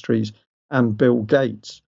pharmaceutical industries and Bill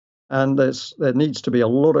Gates. And there needs to be a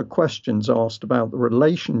lot of questions asked about the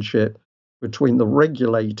relationship between the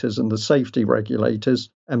regulators and the safety regulators,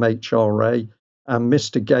 MHRA, and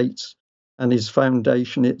Mr. Gates and his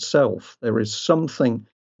foundation itself. There is something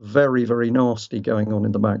very, very nasty going on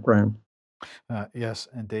in the background. Yes,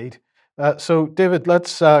 indeed. So, David,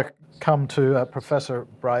 let's come to Professor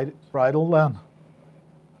Bridle then.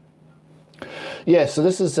 Yes, so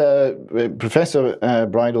this is Professor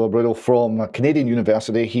Bridle from Canadian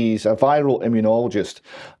University. He's a viral immunologist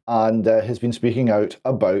and has been speaking out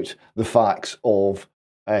about the facts of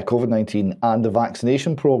COVID-19 and the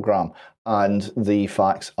vaccination program. And the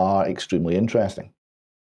facts are extremely interesting.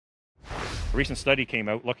 A recent study came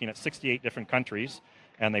out looking at 68 different countries,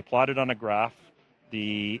 and they plotted on a graph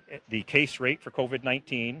the case rate for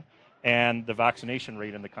COVID-19 and the vaccination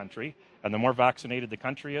rate in the country. And the more vaccinated the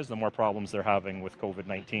country is, the more problems they're having with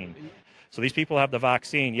COVID-19. So these people have the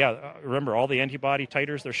vaccine. Yeah, remember, all the antibody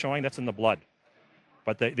titers they're showing, that's in the blood.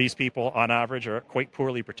 But these people, on average, are quite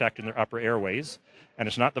poorly protected in their upper airways. And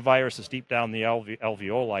it's not the virus that's deep down the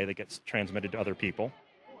alveoli that gets transmitted to other people.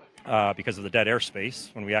 because of the dead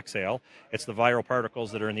airspace when we exhale. It's the viral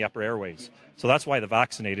particles that are in the upper airways. So that's why the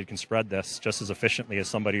vaccinated can spread this just as efficiently as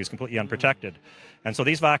somebody who's completely unprotected. And so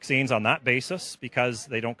these vaccines, on that basis, because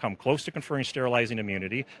they don't come close to conferring sterilizing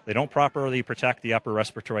immunity, they don't properly protect the upper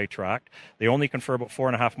respiratory tract, they only confer about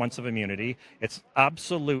 4.5 months of immunity, it's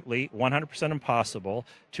absolutely 100% impossible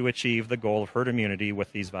to achieve the goal of herd immunity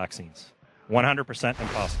with these vaccines. 100%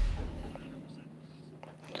 impossible.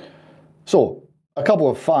 So, a couple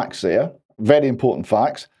of facts there, very important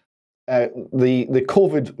facts. The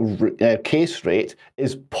COVID case rate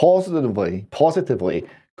is positively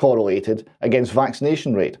correlated against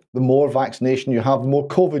vaccination rate. The more vaccination you have, the more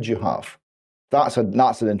COVID you have. That's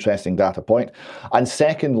an interesting data point. And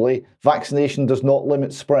secondly, vaccination does not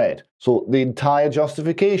limit spread. So the entire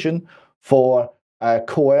justification for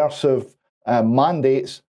coercive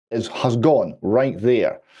mandates has gone right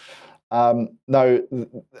there. Now,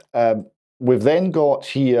 we've then got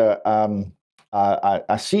here a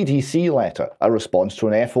CDC letter, a response to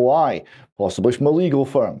an FOI, possibly from a legal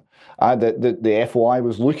firm. The FOI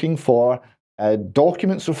was looking for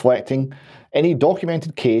documents reflecting any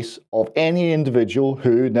documented case of any individual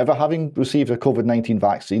who, never having received a COVID-19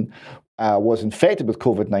 vaccine, was infected with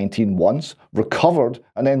COVID-19 once, recovered,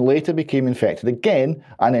 and then later became infected again,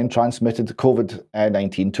 and then transmitted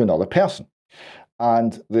COVID-19 to another person.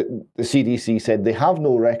 And the CDC said they have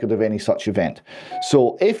no record of any such event.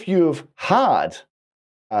 So if you've had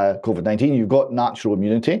COVID-19, you've got natural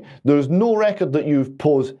immunity, there's no record that you've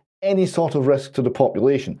posed any sort of risk to the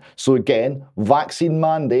population. So again, vaccine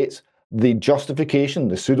mandates, the justification,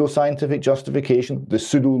 the pseudoscientific justification, the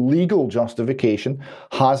pseudo-legal justification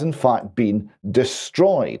has in fact been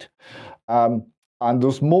destroyed. And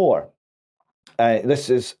there's more. This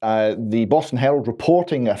is the Boston Herald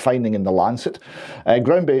reporting a finding in The Lancet.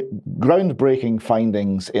 Groundbreaking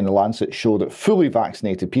findings in The Lancet show that fully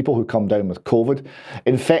vaccinated people who come down with COVID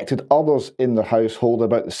infected others in their household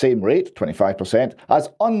about the same rate, 25%, as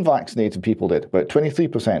unvaccinated people did, about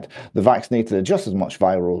 23%. The vaccinated had just as much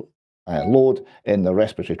viral load in the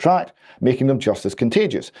respiratory tract, making them just as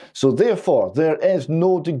contagious. So therefore, there is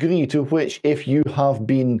no degree to which, if you have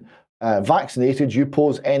been vaccinated, you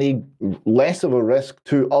pose any less of a risk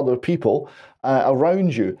to other people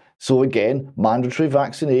around you. So again, mandatory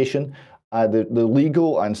vaccination, the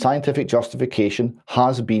legal and scientific justification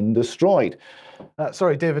has been destroyed.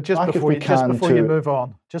 Sorry, David, just before you move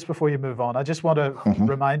on, I just want to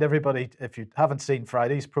remind everybody, if you haven't seen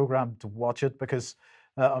Friday's program, to watch it, because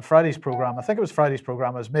on Friday's program, I think it was Friday's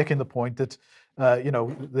program, I was making the point that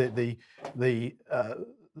the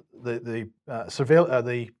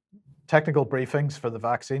technical briefings for the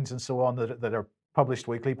vaccines and so on that are published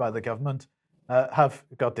weekly by the government have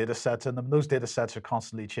got data sets in them. Those data sets are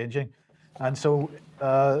constantly changing. And so,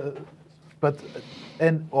 but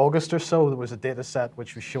in August or so, there was a data set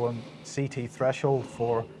which was showing CT threshold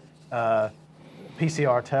for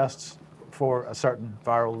PCR tests for a certain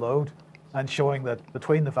viral load, and showing that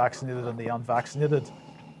between the vaccinated and the unvaccinated,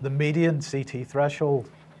 the median CT threshold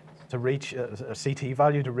to reach a CT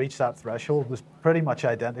value to reach that threshold was pretty much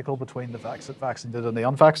identical between the vaccinated and the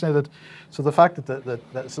unvaccinated. So the fact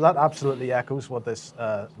that absolutely echoes what this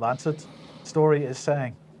Lancet story is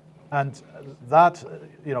saying, and that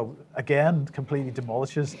again completely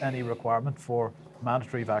demolishes any requirement for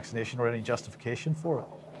mandatory vaccination or any justification for it.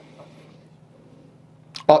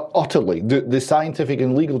 Utterly, the scientific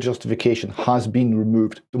and legal justification has been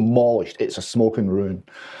removed, demolished. It's a smoking ruin.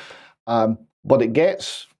 But it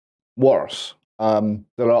gets worse.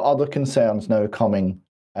 There are other concerns now coming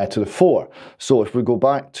to the fore. So if we go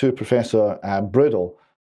back to Professor Bridle,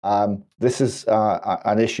 this is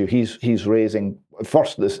an issue he's raising.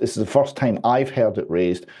 First, this is the first time I've heard it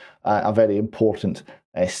raised, a very important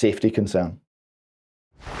safety concern.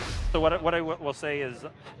 So what I will say is,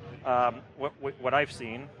 what I've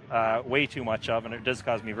seen way too much of, and it does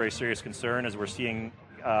cause me very serious concern, is we're seeing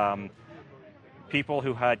people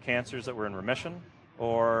who had cancers that were in remission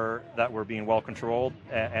or that were being well controlled,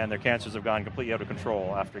 and their cancers have gone completely out of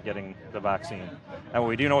control after getting the vaccine. And what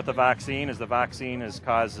we do know with the vaccine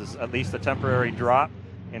causes at least a temporary drop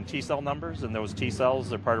in T cell numbers, and those T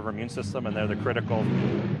cells are part of our immune system, and they're the critical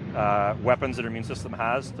weapons that our immune system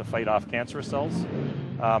has to fight off cancerous cells.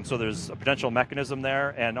 So there's a potential mechanism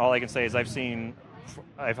there, and all I can say is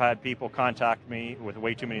I've had people contact me with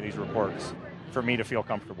way too many of these reports for me to feel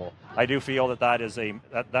comfortable. I do feel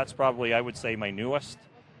that's probably, I would say, my newest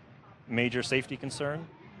major safety concern,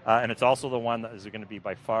 and it's also the one that is going to be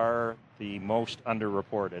by far the most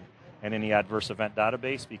underreported in any adverse event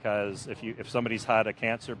database, because if somebody's had a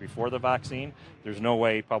cancer before the vaccine, there's no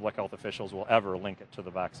way public health officials will ever link it to the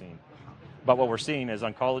vaccine. But what we're seeing is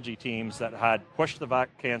oncology teams that had pushed the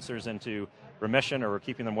cancers into remission or were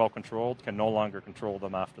keeping them well controlled can no longer control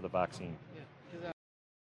them after the vaccine.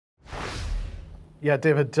 Yeah,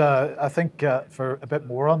 David, I think for a bit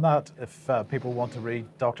more on that, if people want to read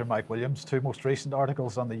Dr. Mike Williams' two most recent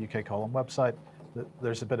articles on the UK Column website,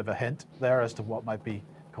 there's a bit of a hint there as to what might be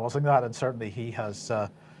causing that. And certainly he has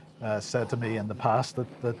said to me in the past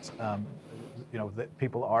that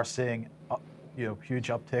people are seeing huge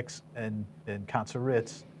upticks in cancer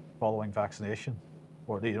rates following vaccination,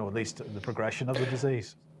 or at least the progression of the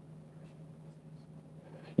disease.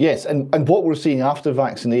 Yes, and what we're seeing after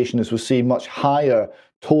vaccination is we're seeing much higher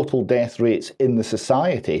total death rates in the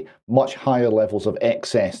society, much higher levels of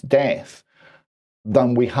excess death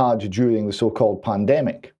than we had during the so-called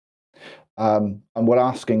pandemic. And we're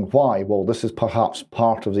asking why. Well, this is perhaps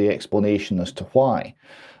part of the explanation as to why.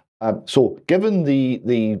 So given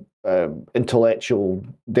the intellectual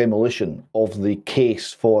demolition of the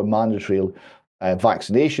case for mandatory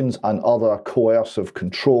vaccinations and other coercive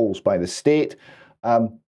controls by the state,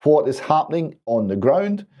 what is happening on the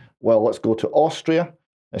ground? Well, let's go to Austria.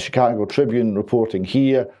 The Chicago Tribune reporting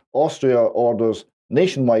here, Austria orders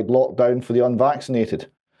nationwide lockdown for the unvaccinated.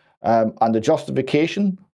 And the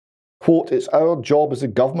justification, quote, "It's our job as the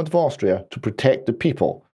government of Austria to protect the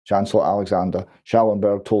people," Chancellor Alexander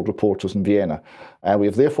Schallenberg told reporters in Vienna. We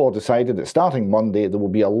have therefore decided that starting Monday, there will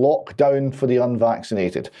be a lockdown for the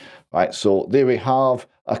unvaccinated. Right, so there we have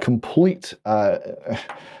a complete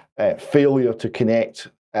failure to connect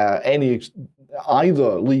any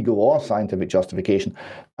either legal or scientific justification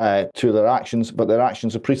to their actions, but their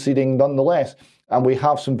actions are proceeding nonetheless. And we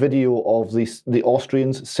have some video of the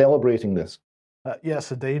Austrians celebrating this.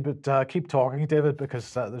 Yes, indeed, but keep talking, David,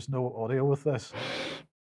 because there's no audio with this.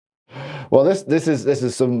 Well, this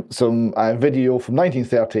is some video from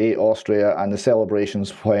 1938 Austria and the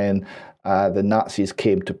celebrations when the Nazis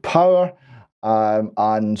came to power,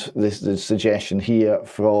 and this is a suggestion here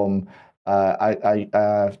from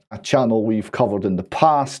a channel we've covered in the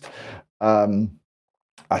past,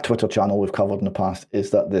 a Twitter channel we've covered in the past,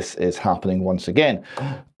 is that this is happening once again.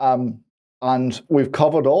 And we've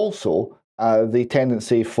covered also the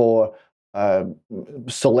tendency for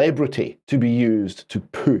celebrity to be used to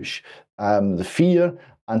push the fear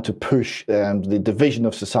and to push the division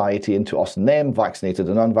of society into us and them, vaccinated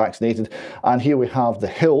and unvaccinated. And here we have The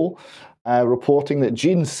Hill reporting that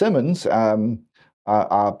Gene Simmons, a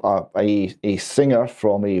singer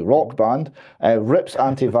from a rock band, rips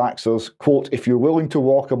anti-vaxxers, quote, "If you're willing to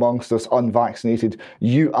walk amongst us unvaccinated,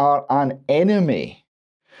 you are an enemy."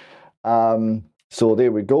 So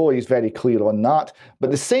there we go, he's very clear on that.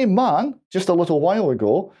 But the same man, just a little while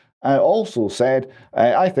ago, also said,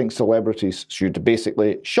 I think celebrities should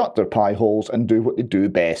basically shut their pie holes and do what they do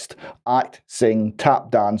best. Act, sing,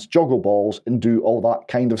 tap dance, juggle balls, and do all that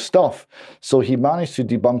kind of stuff. So he managed to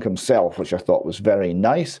debunk himself, which I thought was very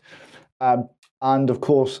nice. And of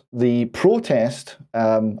course, the protest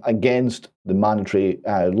against the mandatory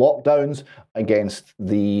lockdowns, against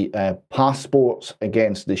the passports,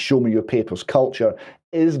 against the show me your papers culture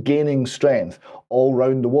is gaining strength all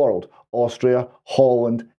around the world. Austria,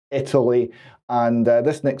 Holland, Italy, and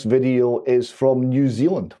this next video is from New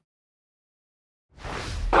Zealand.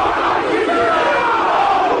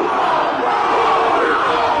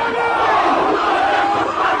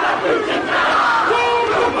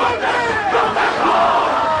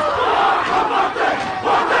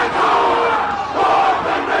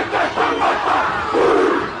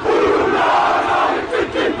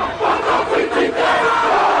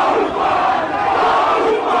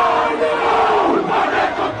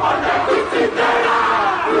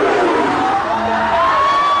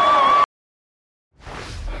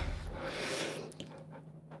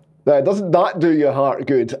 Doesn't that do your heart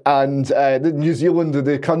good? And New Zealand,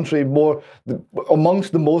 the country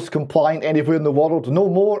amongst the most compliant anywhere in the world, no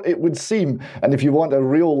more it would seem. And if you want a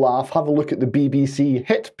real laugh, have a look at the BBC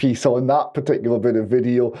hit piece on that particular bit of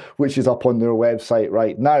video, which is up on their website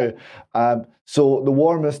right now. So the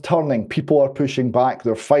worm is turning. People are pushing back.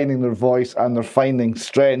 They're finding their voice and they're finding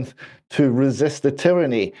strength to resist the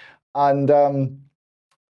tyranny. And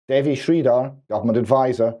Devi Sridhar, government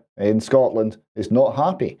advisor in Scotland, is not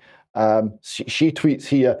happy. She tweets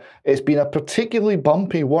here, "It's been a particularly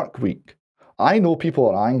bumpy work week. I know people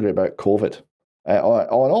are angry about COVID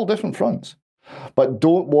on all different fronts, but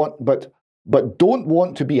don't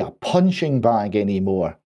want to be a punching bag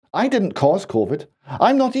anymore. I didn't cause COVID.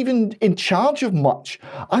 I'm not even in charge of much.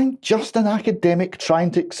 I'm just an academic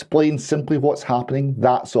trying to explain simply what's happening,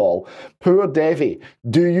 that's all. Poor Devi.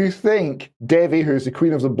 Do you think Devi, who's the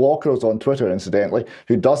queen of the blockers on Twitter, incidentally,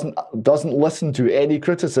 who doesn't listen to any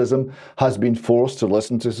criticism, has been forced to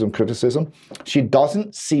listen to some criticism? She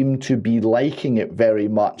doesn't seem to be liking it very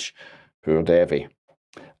much. Poor Devi.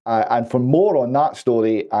 And for more on that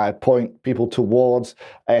story, I point people towards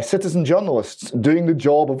citizen journalists doing the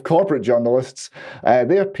job of corporate journalists.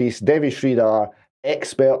 Their piece, Devi Sridhar,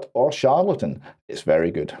 Expert or Charlatan. It's very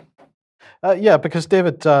good. Yeah, because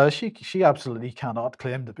David, she absolutely cannot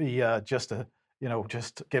claim to be just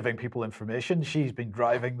giving people information. She's been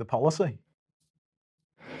driving the policy.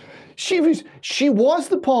 She was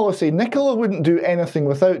the policy. Nicola wouldn't do anything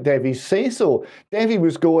without Devi's say-so. Devi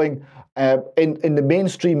was going in the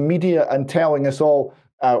mainstream media and telling us all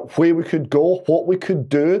where we could go, what we could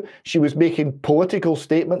do. She was making political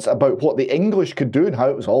statements about what the English could do and how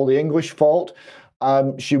it was all the English fault.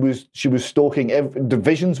 She was stoking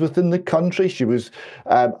divisions within the country. She was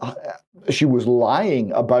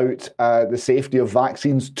lying about the safety of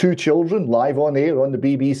vaccines to children live on air on the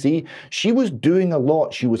BBC. She was doing a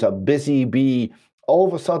lot. She was a busy bee. All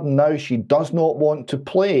of a sudden now she does not want to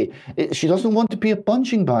play. She doesn't want to be a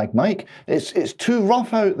punching bag, Mike. It's too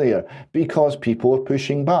rough out there because people are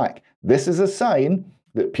pushing back. This is a sign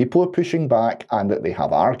that people are pushing back and that they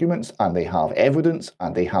have arguments and they have evidence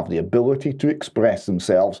and they have the ability to express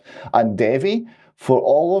themselves. And Devi, for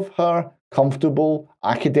all of her comfortable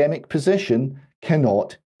academic position,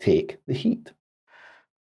 cannot take the heat.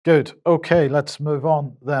 Good. Okay, let's move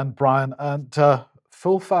on then, Brian. And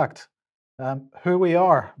full fact, who we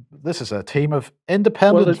are. This is a team of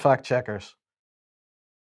independent fact checkers.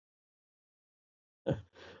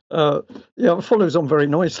 It follows on very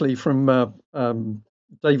nicely from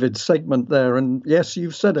David's segment there. And yes,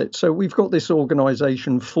 you've said it. So we've got this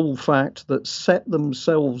organisation, Full Fact, that set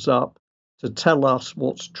themselves up to tell us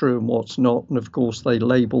what's true and what's not. And of course, they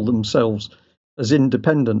label themselves as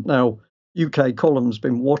independent. Now, UK Column's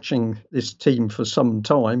been watching this team for some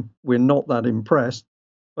time. We're not that impressed.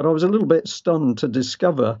 But I was a little bit stunned to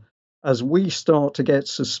discover, as we start to get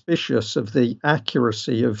suspicious of the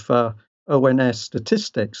accuracy of ONS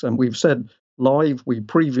statistics, and we've said live, we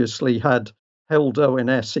previously had held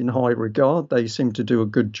ONS in high regard. They seem to do a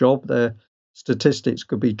good job. Their statistics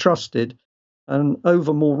could be trusted. And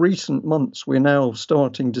over more recent months, we're now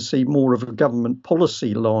starting to see more of a government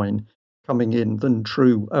policy line coming in than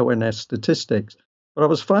true ONS statistics. But I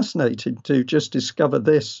was fascinated to just discover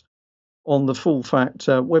this on the Full Fact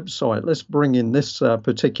website. Let's bring in this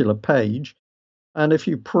particular page. And if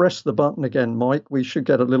you press the button again, Mike, we should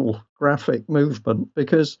get a little graphic movement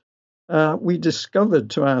because we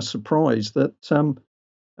discovered to our surprise that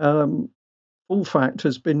Full Fact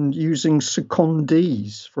has been using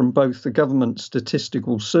secondees from both the Government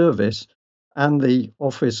Statistical Service and the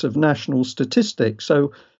Office of National Statistics.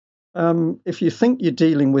 So if you think you're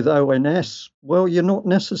dealing with ONS, well, you're not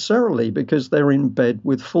necessarily, because they're in bed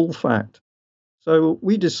with Full Fact. So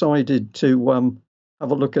we decided to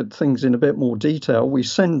have a look at things in a bit more detail. We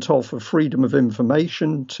sent off a Freedom of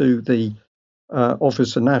Information to the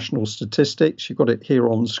Office of National Statistics. You've got it here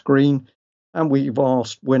on screen. And we've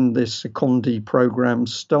asked when this secondee program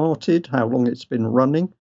started, how long it's been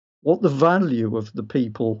running, what the value of the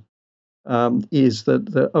people is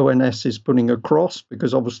that the ONS is putting across,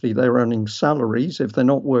 because obviously they're earning salaries. If they're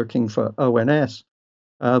not working for ONS,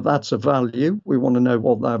 that's a value. We want to know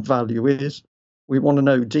what that value is. We want to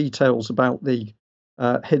know details about the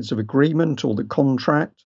heads of agreement or the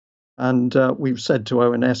contract. And we've said to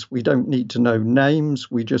ONS, we don't need to know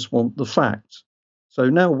names. We just want the facts. So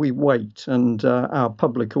now we wait, and our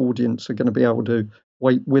public audience are going to be able to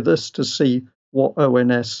wait with us to see what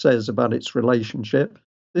ONS says about its relationship.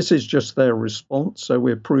 This is just their response. So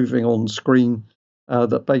we're proving on screen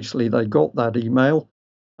that basically they got that email,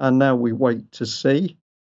 and now we wait to see.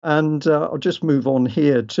 And I'll just move on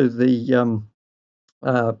here to the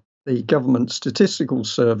Government Statistical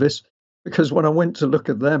Service, because when I went to look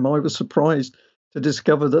at them, I was surprised to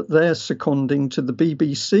discover that they're seconding to the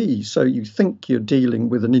BBC. So you think you're dealing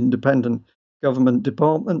with an independent government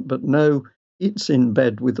department, but no, it's in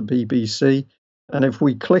bed with the BBC. And if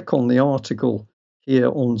we click on the article here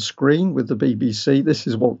on screen with the BBC, this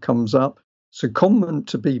is what comes up. Secondment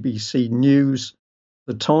to BBC News,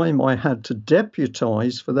 the time I had to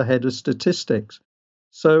deputise for the head of statistics.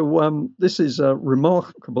 So this is a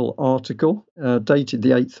remarkable article dated the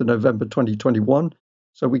 8th of November 2021.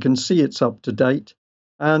 So we can see it's up to date.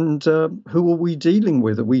 And who are we dealing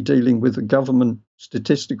with? Are we dealing with the Government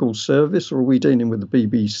Statistical Service, or are we dealing with the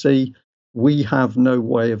BBC? we have no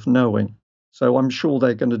way of knowing. So I'm sure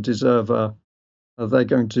they're going to deserve a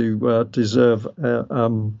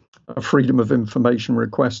freedom of information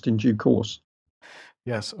request in due course.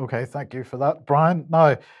 Yes, okay, thank you for that, Brian.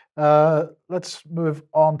 Now, let's move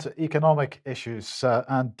on to economic issues.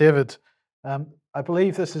 And David, I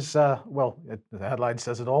believe this is, the headline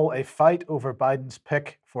says it all, a fight over Biden's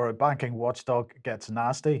pick for a banking watchdog gets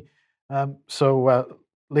nasty. So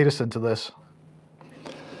lead us into this.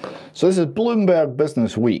 So this is Bloomberg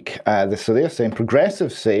Business Week. So they're saying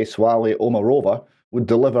progressives say Swali Omarova would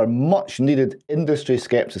deliver much-needed industry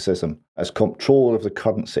skepticism as comptroller of the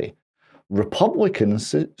currency.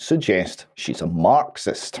 Republicans suggest she's a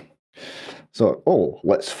Marxist. So,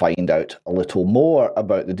 let's find out a little more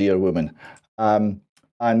about the dear woman. So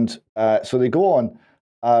they go on,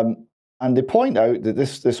 and they point out that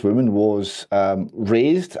this woman was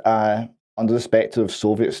raised under the spectre of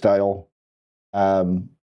Soviet-style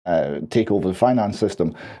take over the finance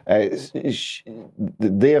system. The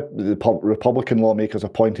Republican lawmakers are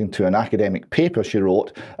pointing to an academic paper she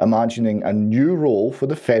wrote, imagining a new role for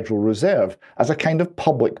the Federal Reserve as a kind of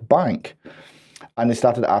public bank. And they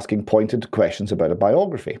started asking pointed questions about her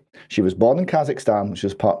biography. She was born in Kazakhstan, which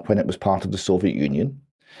was when it was part of the Soviet Union,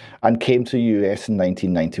 and came to the US in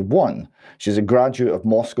 1991. She's a graduate of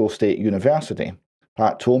Moscow State University.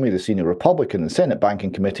 Pat Tomey, the senior Republican in the Senate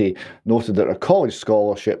Banking Committee, noted that her college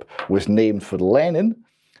scholarship was named for Lenin,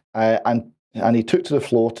 and he took to the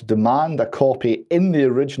floor to demand a copy in the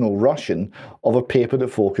original Russian of a paper that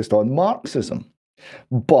focused on Marxism.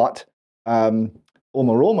 But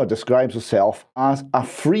Omarova describes herself as a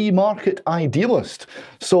free market idealist.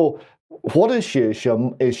 So what is she?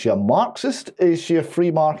 Is she a Marxist? Is she a free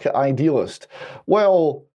market idealist?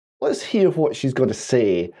 Well, let's hear what she's going to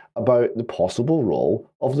say about the possible role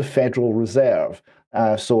of the Federal Reserve,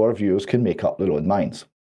 so our viewers can make up their own minds.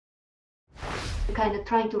 Kind of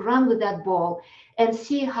trying to run with that ball and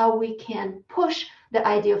see how we can push the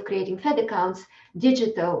idea of creating Fed accounts,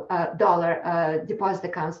 digital dollar deposit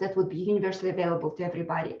accounts that would be universally available to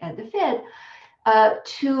everybody at the Fed,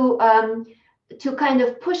 to kind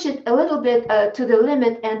of push it a little bit to the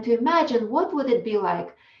limit and to imagine what would it be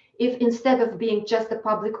like if instead of being just a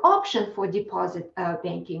public option for deposit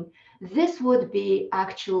banking, this would be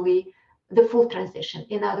actually the full transition.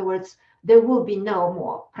 In other words, there will be no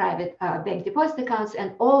more private bank deposit accounts,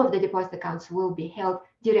 and all of the deposit accounts will be held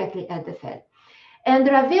directly at the Fed. And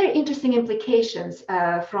there are very interesting implications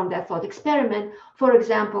from that thought experiment, for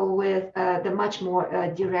example, with the much more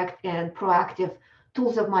direct and proactive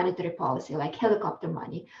tools of monetary policy, like helicopter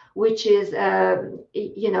money, which is,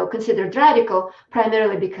 considered radical,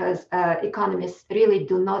 primarily because economists really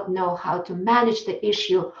do not know how to manage the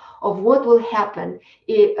issue of what will happen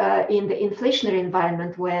in the inflationary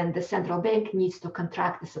environment when the central bank needs to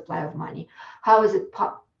contract the supply of money. How is it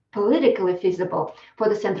politically feasible for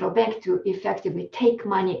the central bank to effectively take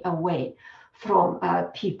money away from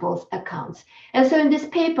people's accounts? And so in this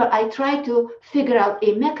paper, I try to figure out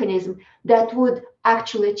a mechanism that would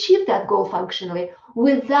actually achieve that goal functionally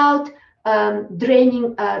without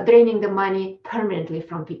draining the money permanently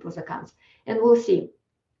from people's accounts. And we'll see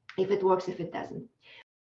if it works, if it doesn't.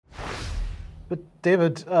 But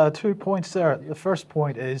David, 2 points there. The first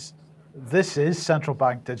point is, this is central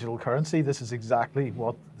bank digital currency. This is exactly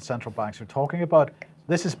what the central banks are talking about.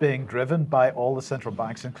 This is being driven by all the central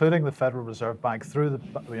banks, including the Federal Reserve Bank, through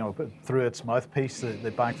its mouthpiece,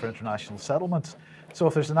 the Bank for International Settlements. So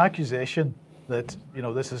if there's an accusation that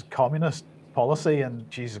this is communist policy and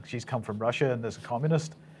she's come from Russia and is a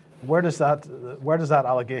communist, where does that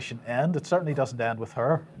allegation end? It certainly doesn't end with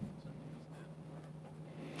her.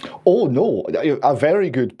 Oh no, a very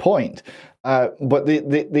good point. But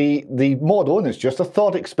the mod on is just a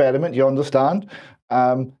thought experiment. You understand?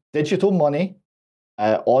 Digital money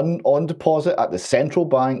on deposit at the central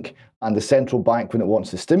bank, and the central bank, when it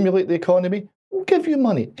wants to stimulate the economy, will give you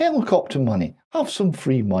money, helicopter money, have some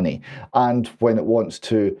free money. And when it wants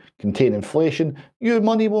to contain inflation, your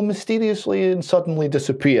money will mysteriously and suddenly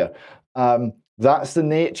disappear. That's the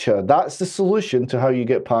nature. That's the solution to how you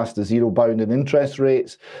get past the zero bound in interest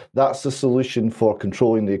rates. That's the solution for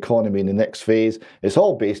controlling the economy in the next phase. It's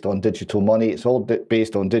all based on digital money. It's all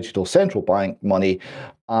based on digital central bank money.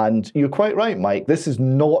 And you're quite right, Mike. This is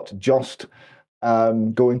not just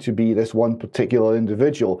going to be this one particular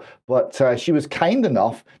individual, but she was kind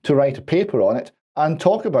enough to write a paper on it and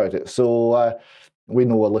talk about it. So we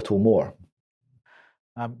know a little more.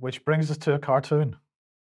 Which brings us to a cartoon.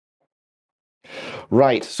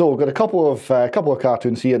 Right, so we've got a couple of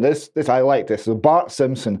cartoons here. This I like this. So Bart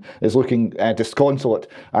Simpson is looking disconsolate,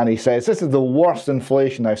 and he says, "This is the worst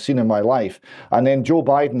inflation I've seen in my life." And then Joe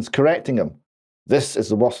Biden's correcting him, "This is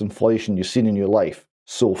the worst inflation you've seen in your life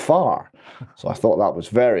so far." So I thought that was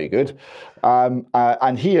very good.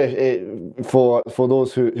 And here, for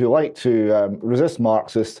those who like to resist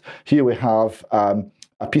Marxists, here we have a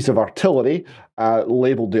piece of artillery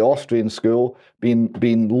labelled the Austrian School,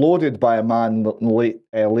 being loaded by a man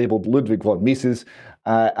labelled Ludwig von Mises,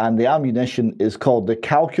 and the ammunition is called the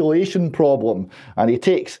calculation problem. And he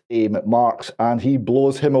takes aim at Marx and he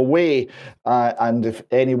blows him away. And if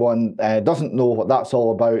anyone doesn't know what that's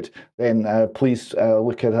all about, then please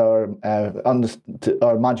look at our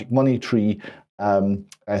Magic Money Tree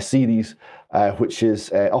series, which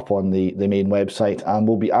is up on the main website and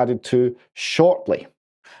will be added to shortly.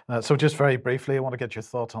 So just very briefly, I want to get your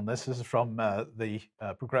thoughts on this. This is from the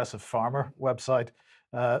Progressive Farmer website.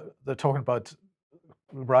 They're talking about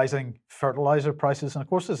rising fertilizer prices. And of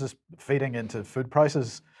course, this is feeding into food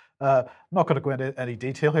prices. I'm not going to go into any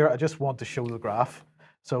detail here. I just want to show the graph.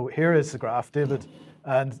 So here is the graph, David.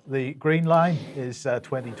 And the green line is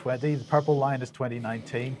 2020. The purple line is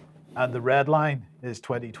 2019. And the red line is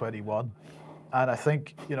 2021. And I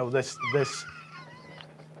think, this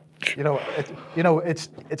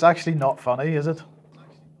it's actually not funny, is it?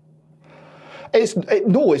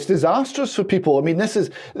 No, it's disastrous for people. I mean, this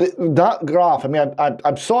is that graph. I mean,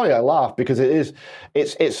 I'm sorry I laugh because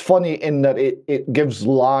it's funny in that it gives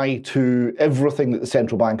lie to everything that the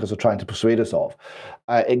central bankers are trying to persuade us of.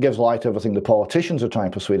 It gives lie to everything the politicians are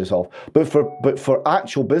trying to persuade us of. But for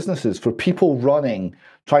actual businesses, for people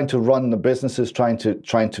trying to run the businesses, trying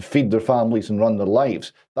to feed their families and run their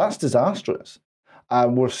lives, that's disastrous.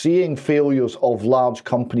 We're seeing failures of large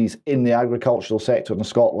companies in the agricultural sector in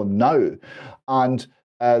Scotland now, and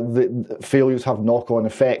the failures have knock-on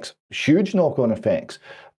effects, huge knock-on effects,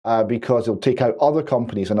 because it'll take out other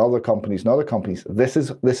companies and other companies and other companies. This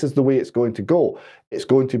is the way it's going to go. It's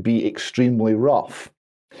going to be extremely rough.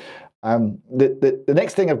 The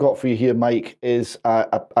next thing I've got for you here, Mike, is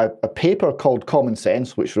a paper called Common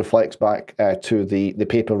Sense, which reflects back to the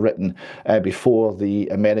paper written before the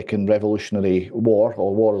American Revolutionary War,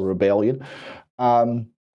 or War of Rebellion.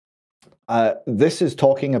 This is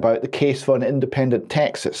talking about the case for an independent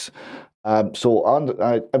Texas. So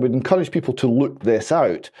I would encourage people to look this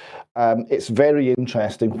out. It's very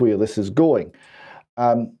interesting where this is going.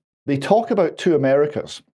 They talk about two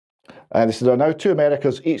Americas. They said there are now two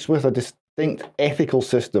Americas, each with a distinct ethical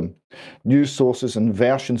system, news sources and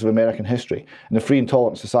versions of American history. In a free and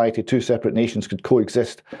tolerant society, two separate nations could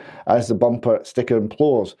coexist, as the bumper sticker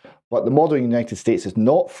implores. But the modern United States is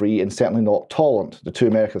not free and certainly not tolerant. The two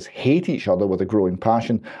Americas hate each other with a growing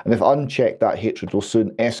passion, and if unchecked, that hatred will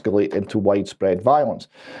soon escalate into widespread violence.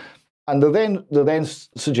 And they're then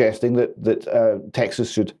suggesting that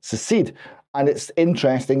Texas should secede. And it's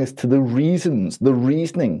interesting as to the reasons, the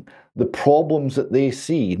reasoning, the problems that they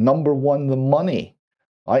see. Number one, the money.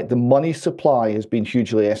 Right? The money supply has been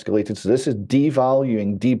hugely escalated. So this is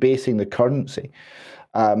devaluing, debasing the currency.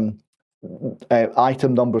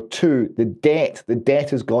 Item number two, the debt. The debt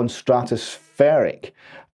has gone stratospheric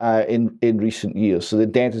in recent years. So the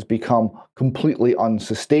debt has become completely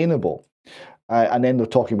unsustainable. And then they're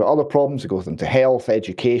talking about other problems. It goes into health,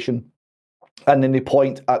 education. And then they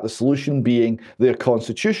point at the solution being their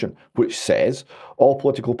constitution, which says all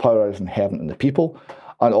political power is inherent in the people,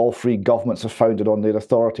 and all free governments are founded on their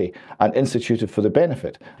authority and instituted for the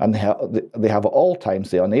benefit. And they have at all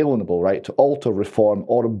times the unalienable right to alter, reform,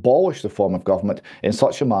 or abolish the form of government in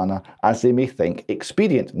such a manner as they may think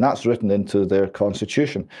expedient. And that's written into their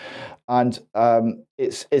constitution. And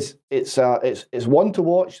it's one to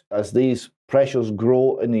watch as these pressures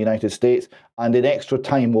grow in the United States, and in extra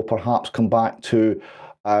time we'll perhaps come back to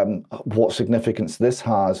what significance this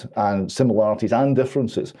has, and similarities and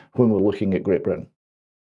differences when we're looking at Great Britain.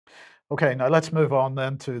 Okay, now let's move on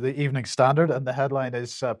then to the Evening Standard, and the headline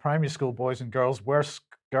is Primary School Boys and Girls Wear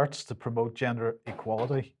Skirts to Promote Gender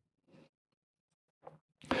Equality.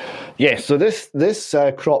 Yes, so this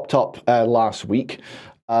cropped up last week.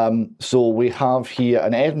 So we have here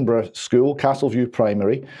an Edinburgh school, Castleview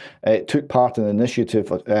Primary. It took part in an initiative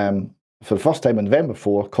for the first time on November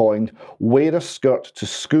 4, coined Wear a Skirt to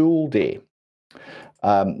School Day.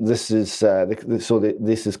 This is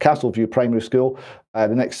Castleview Primary School. The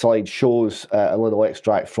next slide shows a little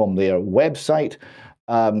extract from their website.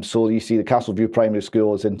 So you see the Castleview Primary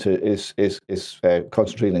School is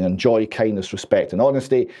concentrating on joy, kindness, respect, and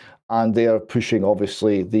honesty. And they are pushing,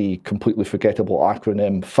 obviously, the completely forgettable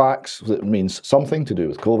acronym FACTS, that means something to do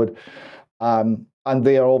with COVID. and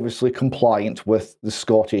they are obviously compliant with the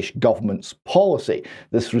Scottish Government's policy.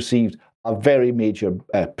 This received a very major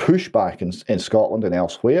pushback in Scotland and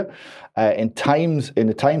elsewhere. In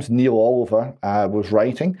the Times, Neil Oliver was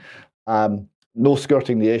writing, no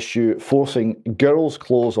skirting the issue, forcing girls'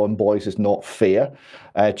 clothes on boys is not fair.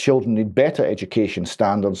 Children need better education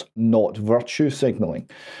standards, not virtue signalling.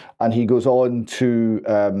 And he goes on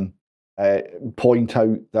to point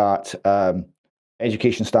out that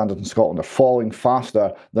education standards in Scotland are falling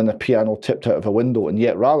faster than a piano tipped out of a window, and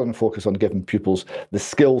yet rather than focus on giving pupils the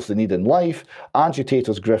skills they need in life,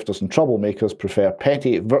 agitators, grifters and troublemakers prefer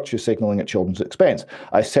petty virtue signalling at children's expense.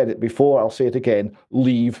 I said it before, I'll say it again,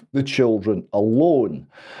 leave the children alone.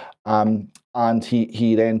 And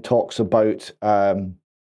he then talks about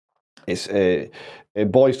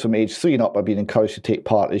boys from age 3 and up are being encouraged to take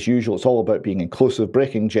part as usual. It's all about being inclusive,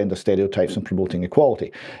 breaking gender stereotypes and promoting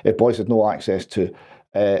equality. If boys had no access to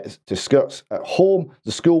skirts at home,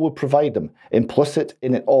 the school would provide them. Implicit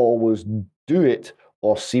in it all was do it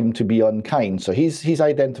or seem to be unkind. So he's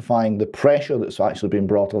identifying the pressure that's actually being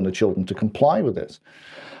brought on the children to comply with this.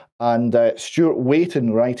 And Stuart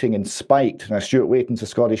Waiton, writing in Spiked. Now, Stuart Waiton's a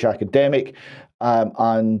Scottish academic,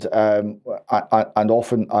 and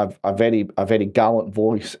often a very gallant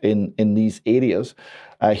voice in these areas.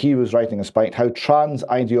 He was writing in Spiked how trans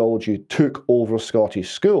ideology took over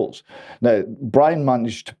Scottish schools. Now, Brian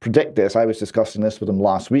managed to predict this. I was discussing this with him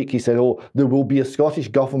last week. He said, "Oh, there will be a Scottish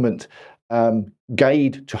government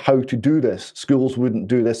guide to how to do this. Schools wouldn't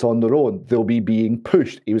do this on their own. They'll be being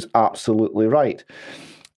pushed." He was absolutely right.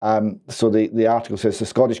 So the article says the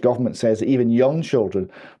Scottish Government says that even young children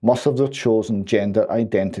must have their chosen gender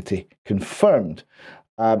identity confirmed.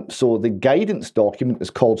 So the guidance document is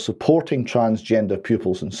called Supporting Transgender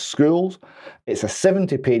Pupils in Schools. It's a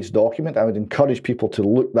 70-page document. I would encourage people to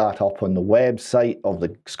look that up on the website of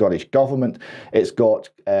the Scottish Government. It's got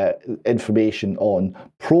information on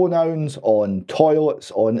pronouns, on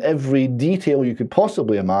toilets, on every detail you could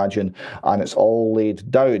possibly imagine, and it's all laid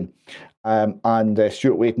down. And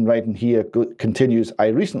Stuart Waiton writing here continues, I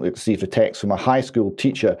recently received a text from a high school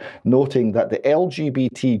teacher noting that the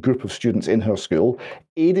LGBT group of students in her school,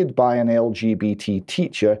 aided by an LGBT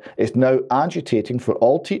teacher, is now agitating for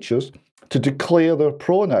all teachers to declare their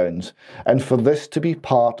pronouns and for this to be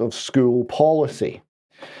part of school policy.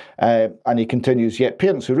 And he continues, yet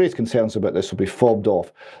parents who raise concerns about this will be fobbed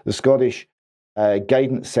off. The Scottish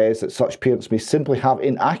guidance says that such parents may simply have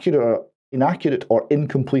inaccurate or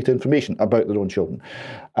incomplete information about their own children.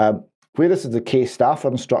 Where this is the case, staff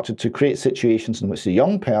are instructed to create situations in which the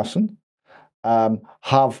young person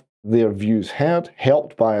have their views heard,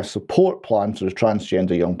 helped by a support plan for the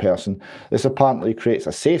transgender young person. This apparently creates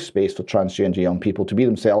a safe space for transgender young people to be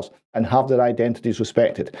themselves and have their identities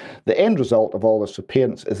respected. The end result of all this for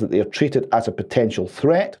parents is that they are treated as a potential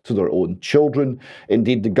threat to their own children.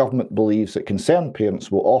 Indeed, the government believes that concerned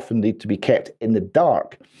parents will often need to be kept in the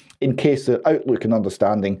dark in case their outlook and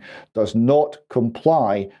understanding does not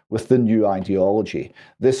comply with the new ideology.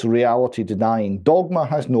 This reality-denying dogma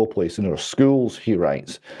has no place in our schools, he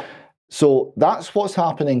writes. So that's what's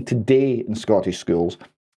happening today in Scottish schools.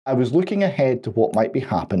 I was looking ahead to what might be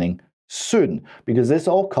happening soon, because this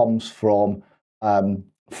all comes from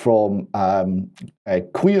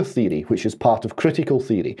queer theory, which is part of critical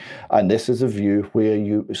theory. And this is a view where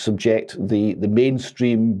you subject the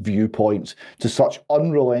mainstream viewpoints to such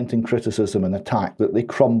unrelenting criticism and attack that they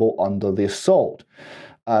crumble under the assault.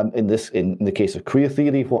 In the case of queer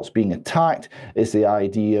theory, what's being attacked is the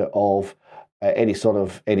idea of any sort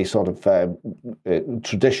of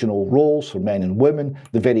traditional roles for men and women,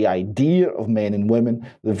 the very idea of men and women,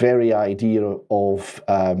 the very idea of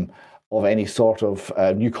any sort of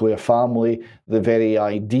nuclear family, the very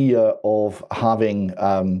idea of having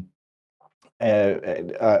a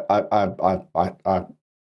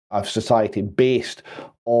society based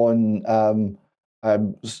on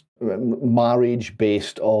marriage,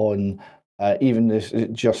 based on even this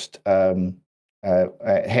just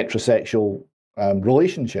heterosexual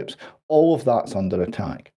relationships. All of that's under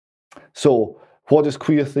attack. So what is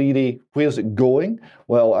queer theory? Where's it going?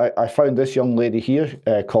 Well, I found this young lady here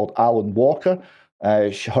called Alan Walker.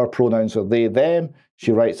 Her pronouns are they, them.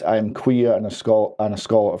 She writes, I am queer and a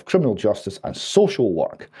scholar of criminal justice and social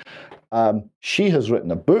work. She has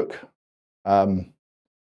written a book,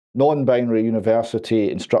 non-binary university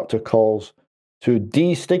instructor calls to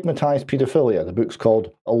destigmatize paedophilia. The book's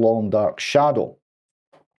called A Long Dark Shadow.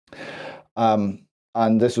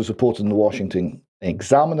 And this was reported in the Washington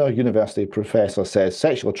Examiner. University professor says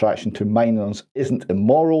sexual attraction to minors isn't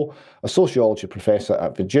immoral. A sociology professor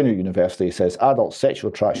at Virginia University says adult sexual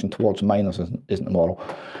attraction towards minors isn't immoral.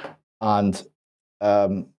 And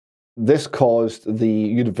this caused the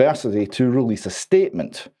university to release a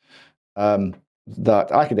statement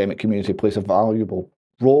that academic community plays a valuable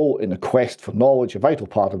role in the quest for knowledge. A vital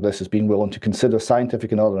part of this has been willing to consider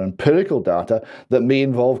scientific and other empirical data that may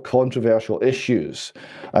involve controversial issues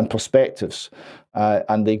and perspectives.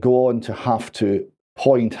 And they go on to have to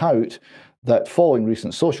point out that following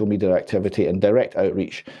recent social media activity and direct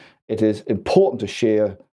outreach, it is important to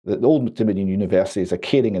share that the Old Dominion University is a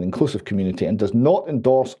caring and inclusive community and does not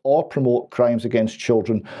endorse or promote crimes against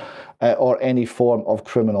children or any form of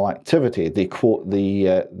criminal activity. They quote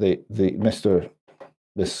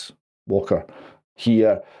Miss Walker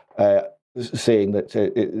here saying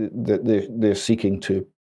that they're seeking to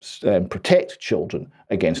protect children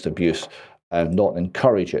against abuse and not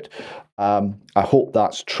encourage it. I hope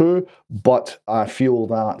that's true, but I feel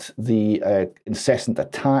that the incessant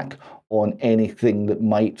attack on anything that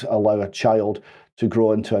might allow a child to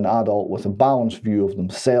grow into an adult with a balanced view of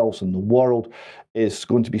themselves and the world is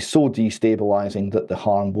going to be so destabilizing that the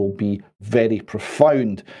harm will be very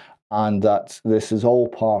profound, and that this is all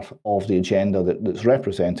part of the agenda that's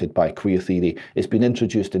represented by queer theory. It's been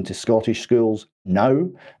introduced into Scottish schools now,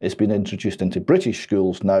 it's been introduced into British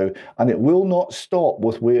schools now, and it will not stop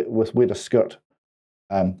with wear a skirt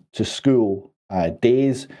to school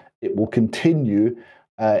days. It will continue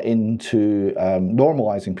into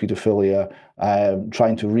normalising paedophilia,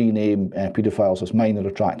 trying to rename paedophiles as minor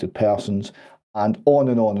attracted persons, and on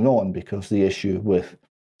and on and on, because the issue with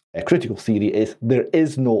critical theory is there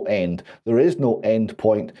is no end. There is no end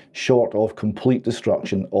point short of complete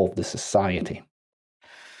destruction of the society.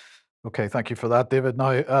 Okay, thank you for that, David.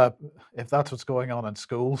 Now, if that's what's going on in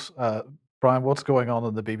schools, Brian, what's going on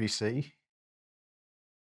in the BBC?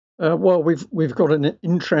 Well, we've got an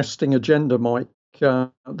interesting agenda, Mike.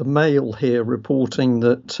 The Mail here reporting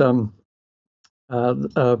that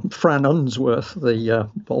Fran Unsworth, the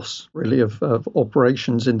boss really of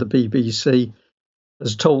operations in the BBC,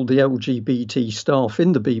 has told the LGBT staff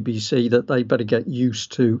in the BBC that they better get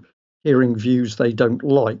used to hearing views they don't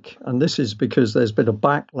like. And this is because there's been a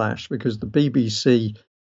backlash, because the BBC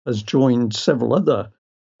has joined several other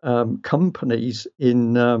companies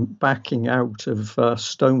in backing out of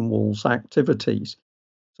Stonewall's activities.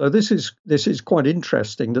 So this is quite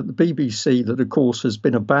interesting that the BBC, that of course has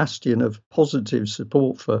been a bastion of positive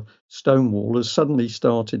support for Stonewall, has suddenly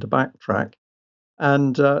started to backtrack.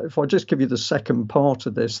 And if I just give you the second part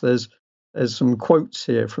of this, there's some quotes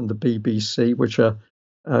here from the BBC which are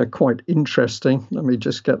quite interesting. Let me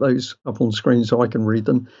just get those up on screen so I can read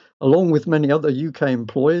them. Along with many other UK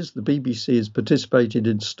employers, the BBC has participated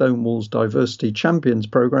in Stonewall's Diversity Champions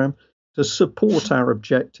programme to support our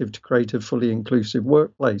objective to create a fully inclusive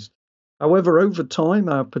workplace. However, over time,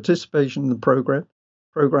 our participation in the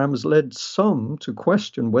programme has led some to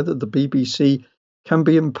question whether the BBC can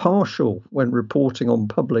be impartial when reporting on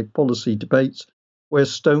public policy debates where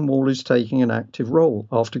Stonewall is taking an active role.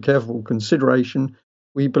 After careful consideration,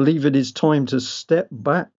 we believe it is time to step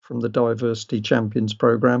back from the Diversity Champions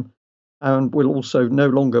programme and will also no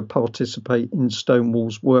longer participate in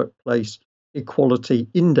Stonewall's Workplace Equality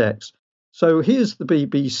Index. So here's the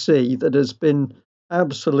BBC that has been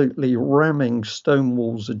absolutely ramming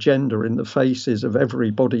Stonewall's agenda in the faces of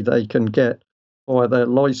everybody they can get via their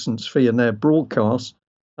licence fee and their broadcasts,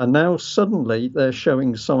 and now suddenly they're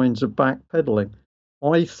showing signs of backpedaling.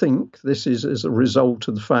 I think this is as a result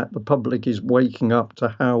of the fact the public is waking up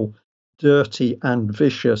to how dirty and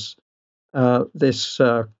vicious this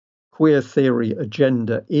queer theory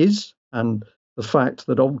agenda is, and the fact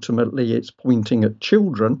that ultimately it's pointing at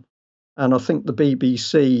children. And I think the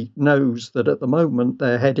BBC knows that at the moment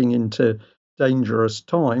they're heading into dangerous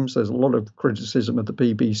times. There's a lot of criticism of the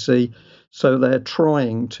BBC. So they're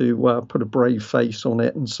trying to put a brave face on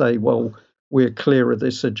it and say, well, we're clear of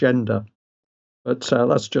this agenda. But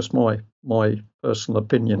that's just my personal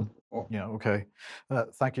opinion. Yeah, okay.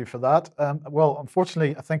 Thank you for that. Well,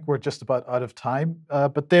 unfortunately, I think we're just about out of time.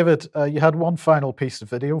 But David, you had one final piece of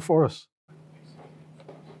video for us.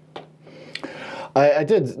 I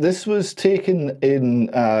did. This was taken in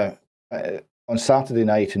on Saturday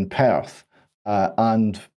night in Perth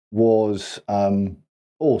and was...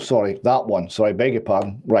 that one. Sorry, beg your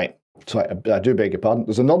pardon. Right. Sorry, I do beg your pardon.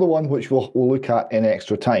 There's another one which we'll look at in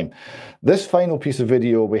extra time. This final piece of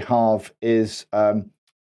video we have is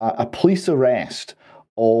a police arrest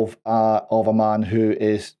of a man who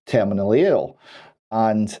is terminally ill.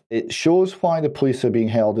 And it shows why the police are being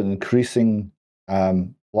held in increasing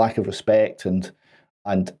lack of respect and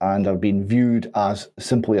are being viewed as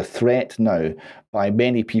simply a threat now by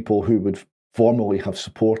many people who would formerly have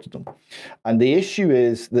supported them. And the issue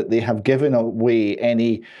is that they have given away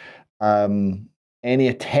any any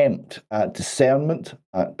attempt at discernment,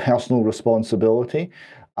 at personal responsibility,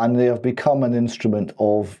 and they have become an instrument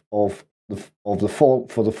for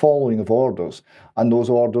the following of orders, and those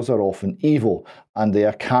orders are often evil, and they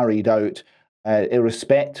are carried out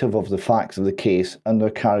irrespective of the facts of the case, and they're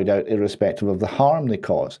carried out irrespective of the harm they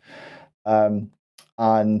cause.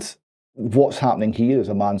 And what's happening here is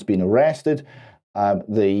a man's been arrested,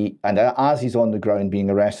 and as he's on the ground being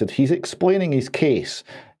arrested, he's explaining his case.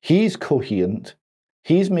 He's coherent,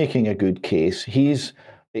 he's making a good case, he's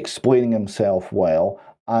explaining himself well,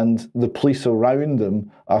 and the police around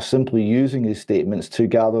them are simply using his statements to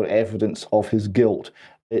gather evidence of his guilt.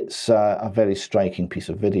 It's a very striking piece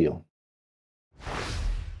of video.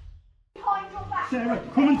 Sarah,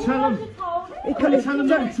 come and tell him. Can you tell him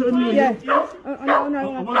that turn you in? Yeah. I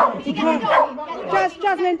know. He can't.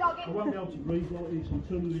 Jasmine. I won't be able to breathe like this. I'm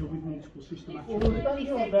turning you with multiple systematic.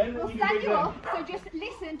 We'll stand you up, so just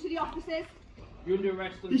listen to the officers. You're under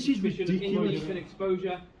arrest on This is suspicion of ridiculous. indecent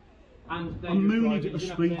exposure. And I'm mooned a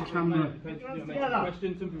speed camera.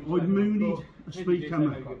 I've mooned a speed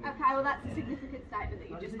camera. Okay, well that's a significant statement that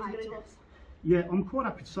you just made to us. Yeah, I'm quite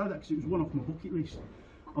happy to say that because it was one off my bucket list.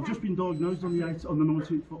 I've just been diagnosed on the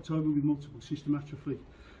 19th of October with multiple system atrophy.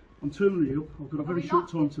 I'm terminally ill. I've got a very short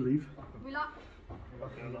time to live.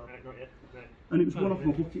 And it was one off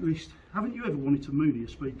my bucket list. Haven't you ever wanted to moon a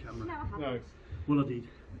speed camera? No, I haven't. No. Well, I did.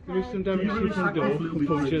 There is some damage to the door,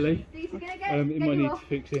 unfortunately. These are going to It might need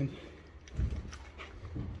fixing.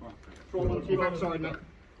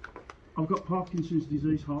 I've got Parkinson's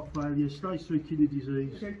disease, heart failure, stage 3 kidney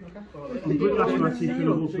disease. I'm British asthmatic and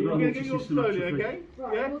I've also got multi-system atrophy.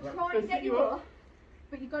 We'll try and get you up,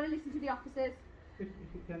 but you've got to listen to the officers.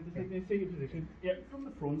 From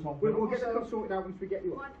the front, We'll get that sorted out once we get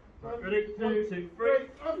you up. Ready? 2,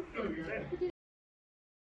 3.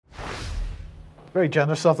 Very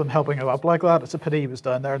generous of them helping him up like that. It's a pity he was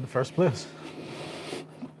down there in the first place.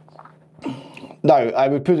 Now, I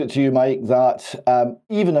would put it to you, Mike, that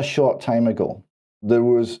even a short time ago, there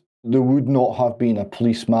would not have been a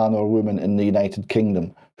policeman or woman in the United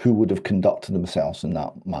Kingdom who would have conducted themselves in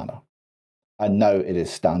that manner. And now it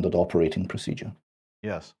is standard operating procedure.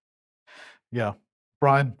 Yes. Yeah.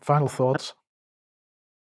 Brian, final thoughts?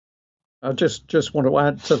 I just want to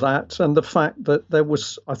add to that, and the fact that there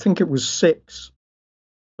was, I think it was 6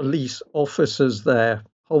 police officers there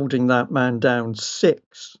holding that man down.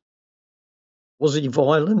 6. Was he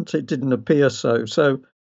violent? It didn't appear so. So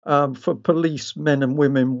for police men and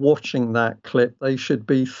women watching that clip, they should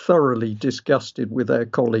be thoroughly disgusted with their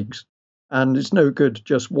colleagues. And it's no good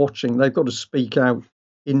just watching. They've got to speak out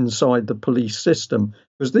inside the police system,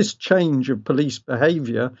 because this change of police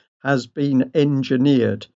behaviour has been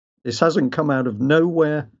engineered. This hasn't come out of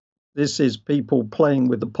nowhere. This is people playing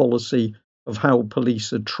with the policy of how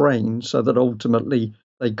police are trained so that ultimately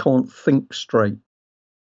they can't think straight.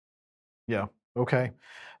 Yeah. Okay.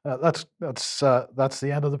 That's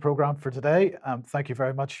the end of the program for today. Thank you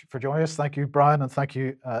very much for joining us. Thank you, Brian, and thank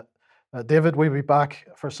you, David. We'll be back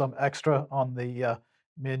for some extra on the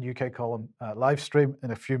main UK column live stream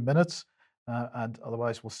in a few minutes. And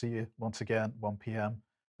otherwise, we'll see you once again, 1 p.m.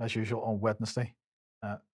 as usual on Wednesday.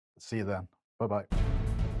 See you then. Bye-bye.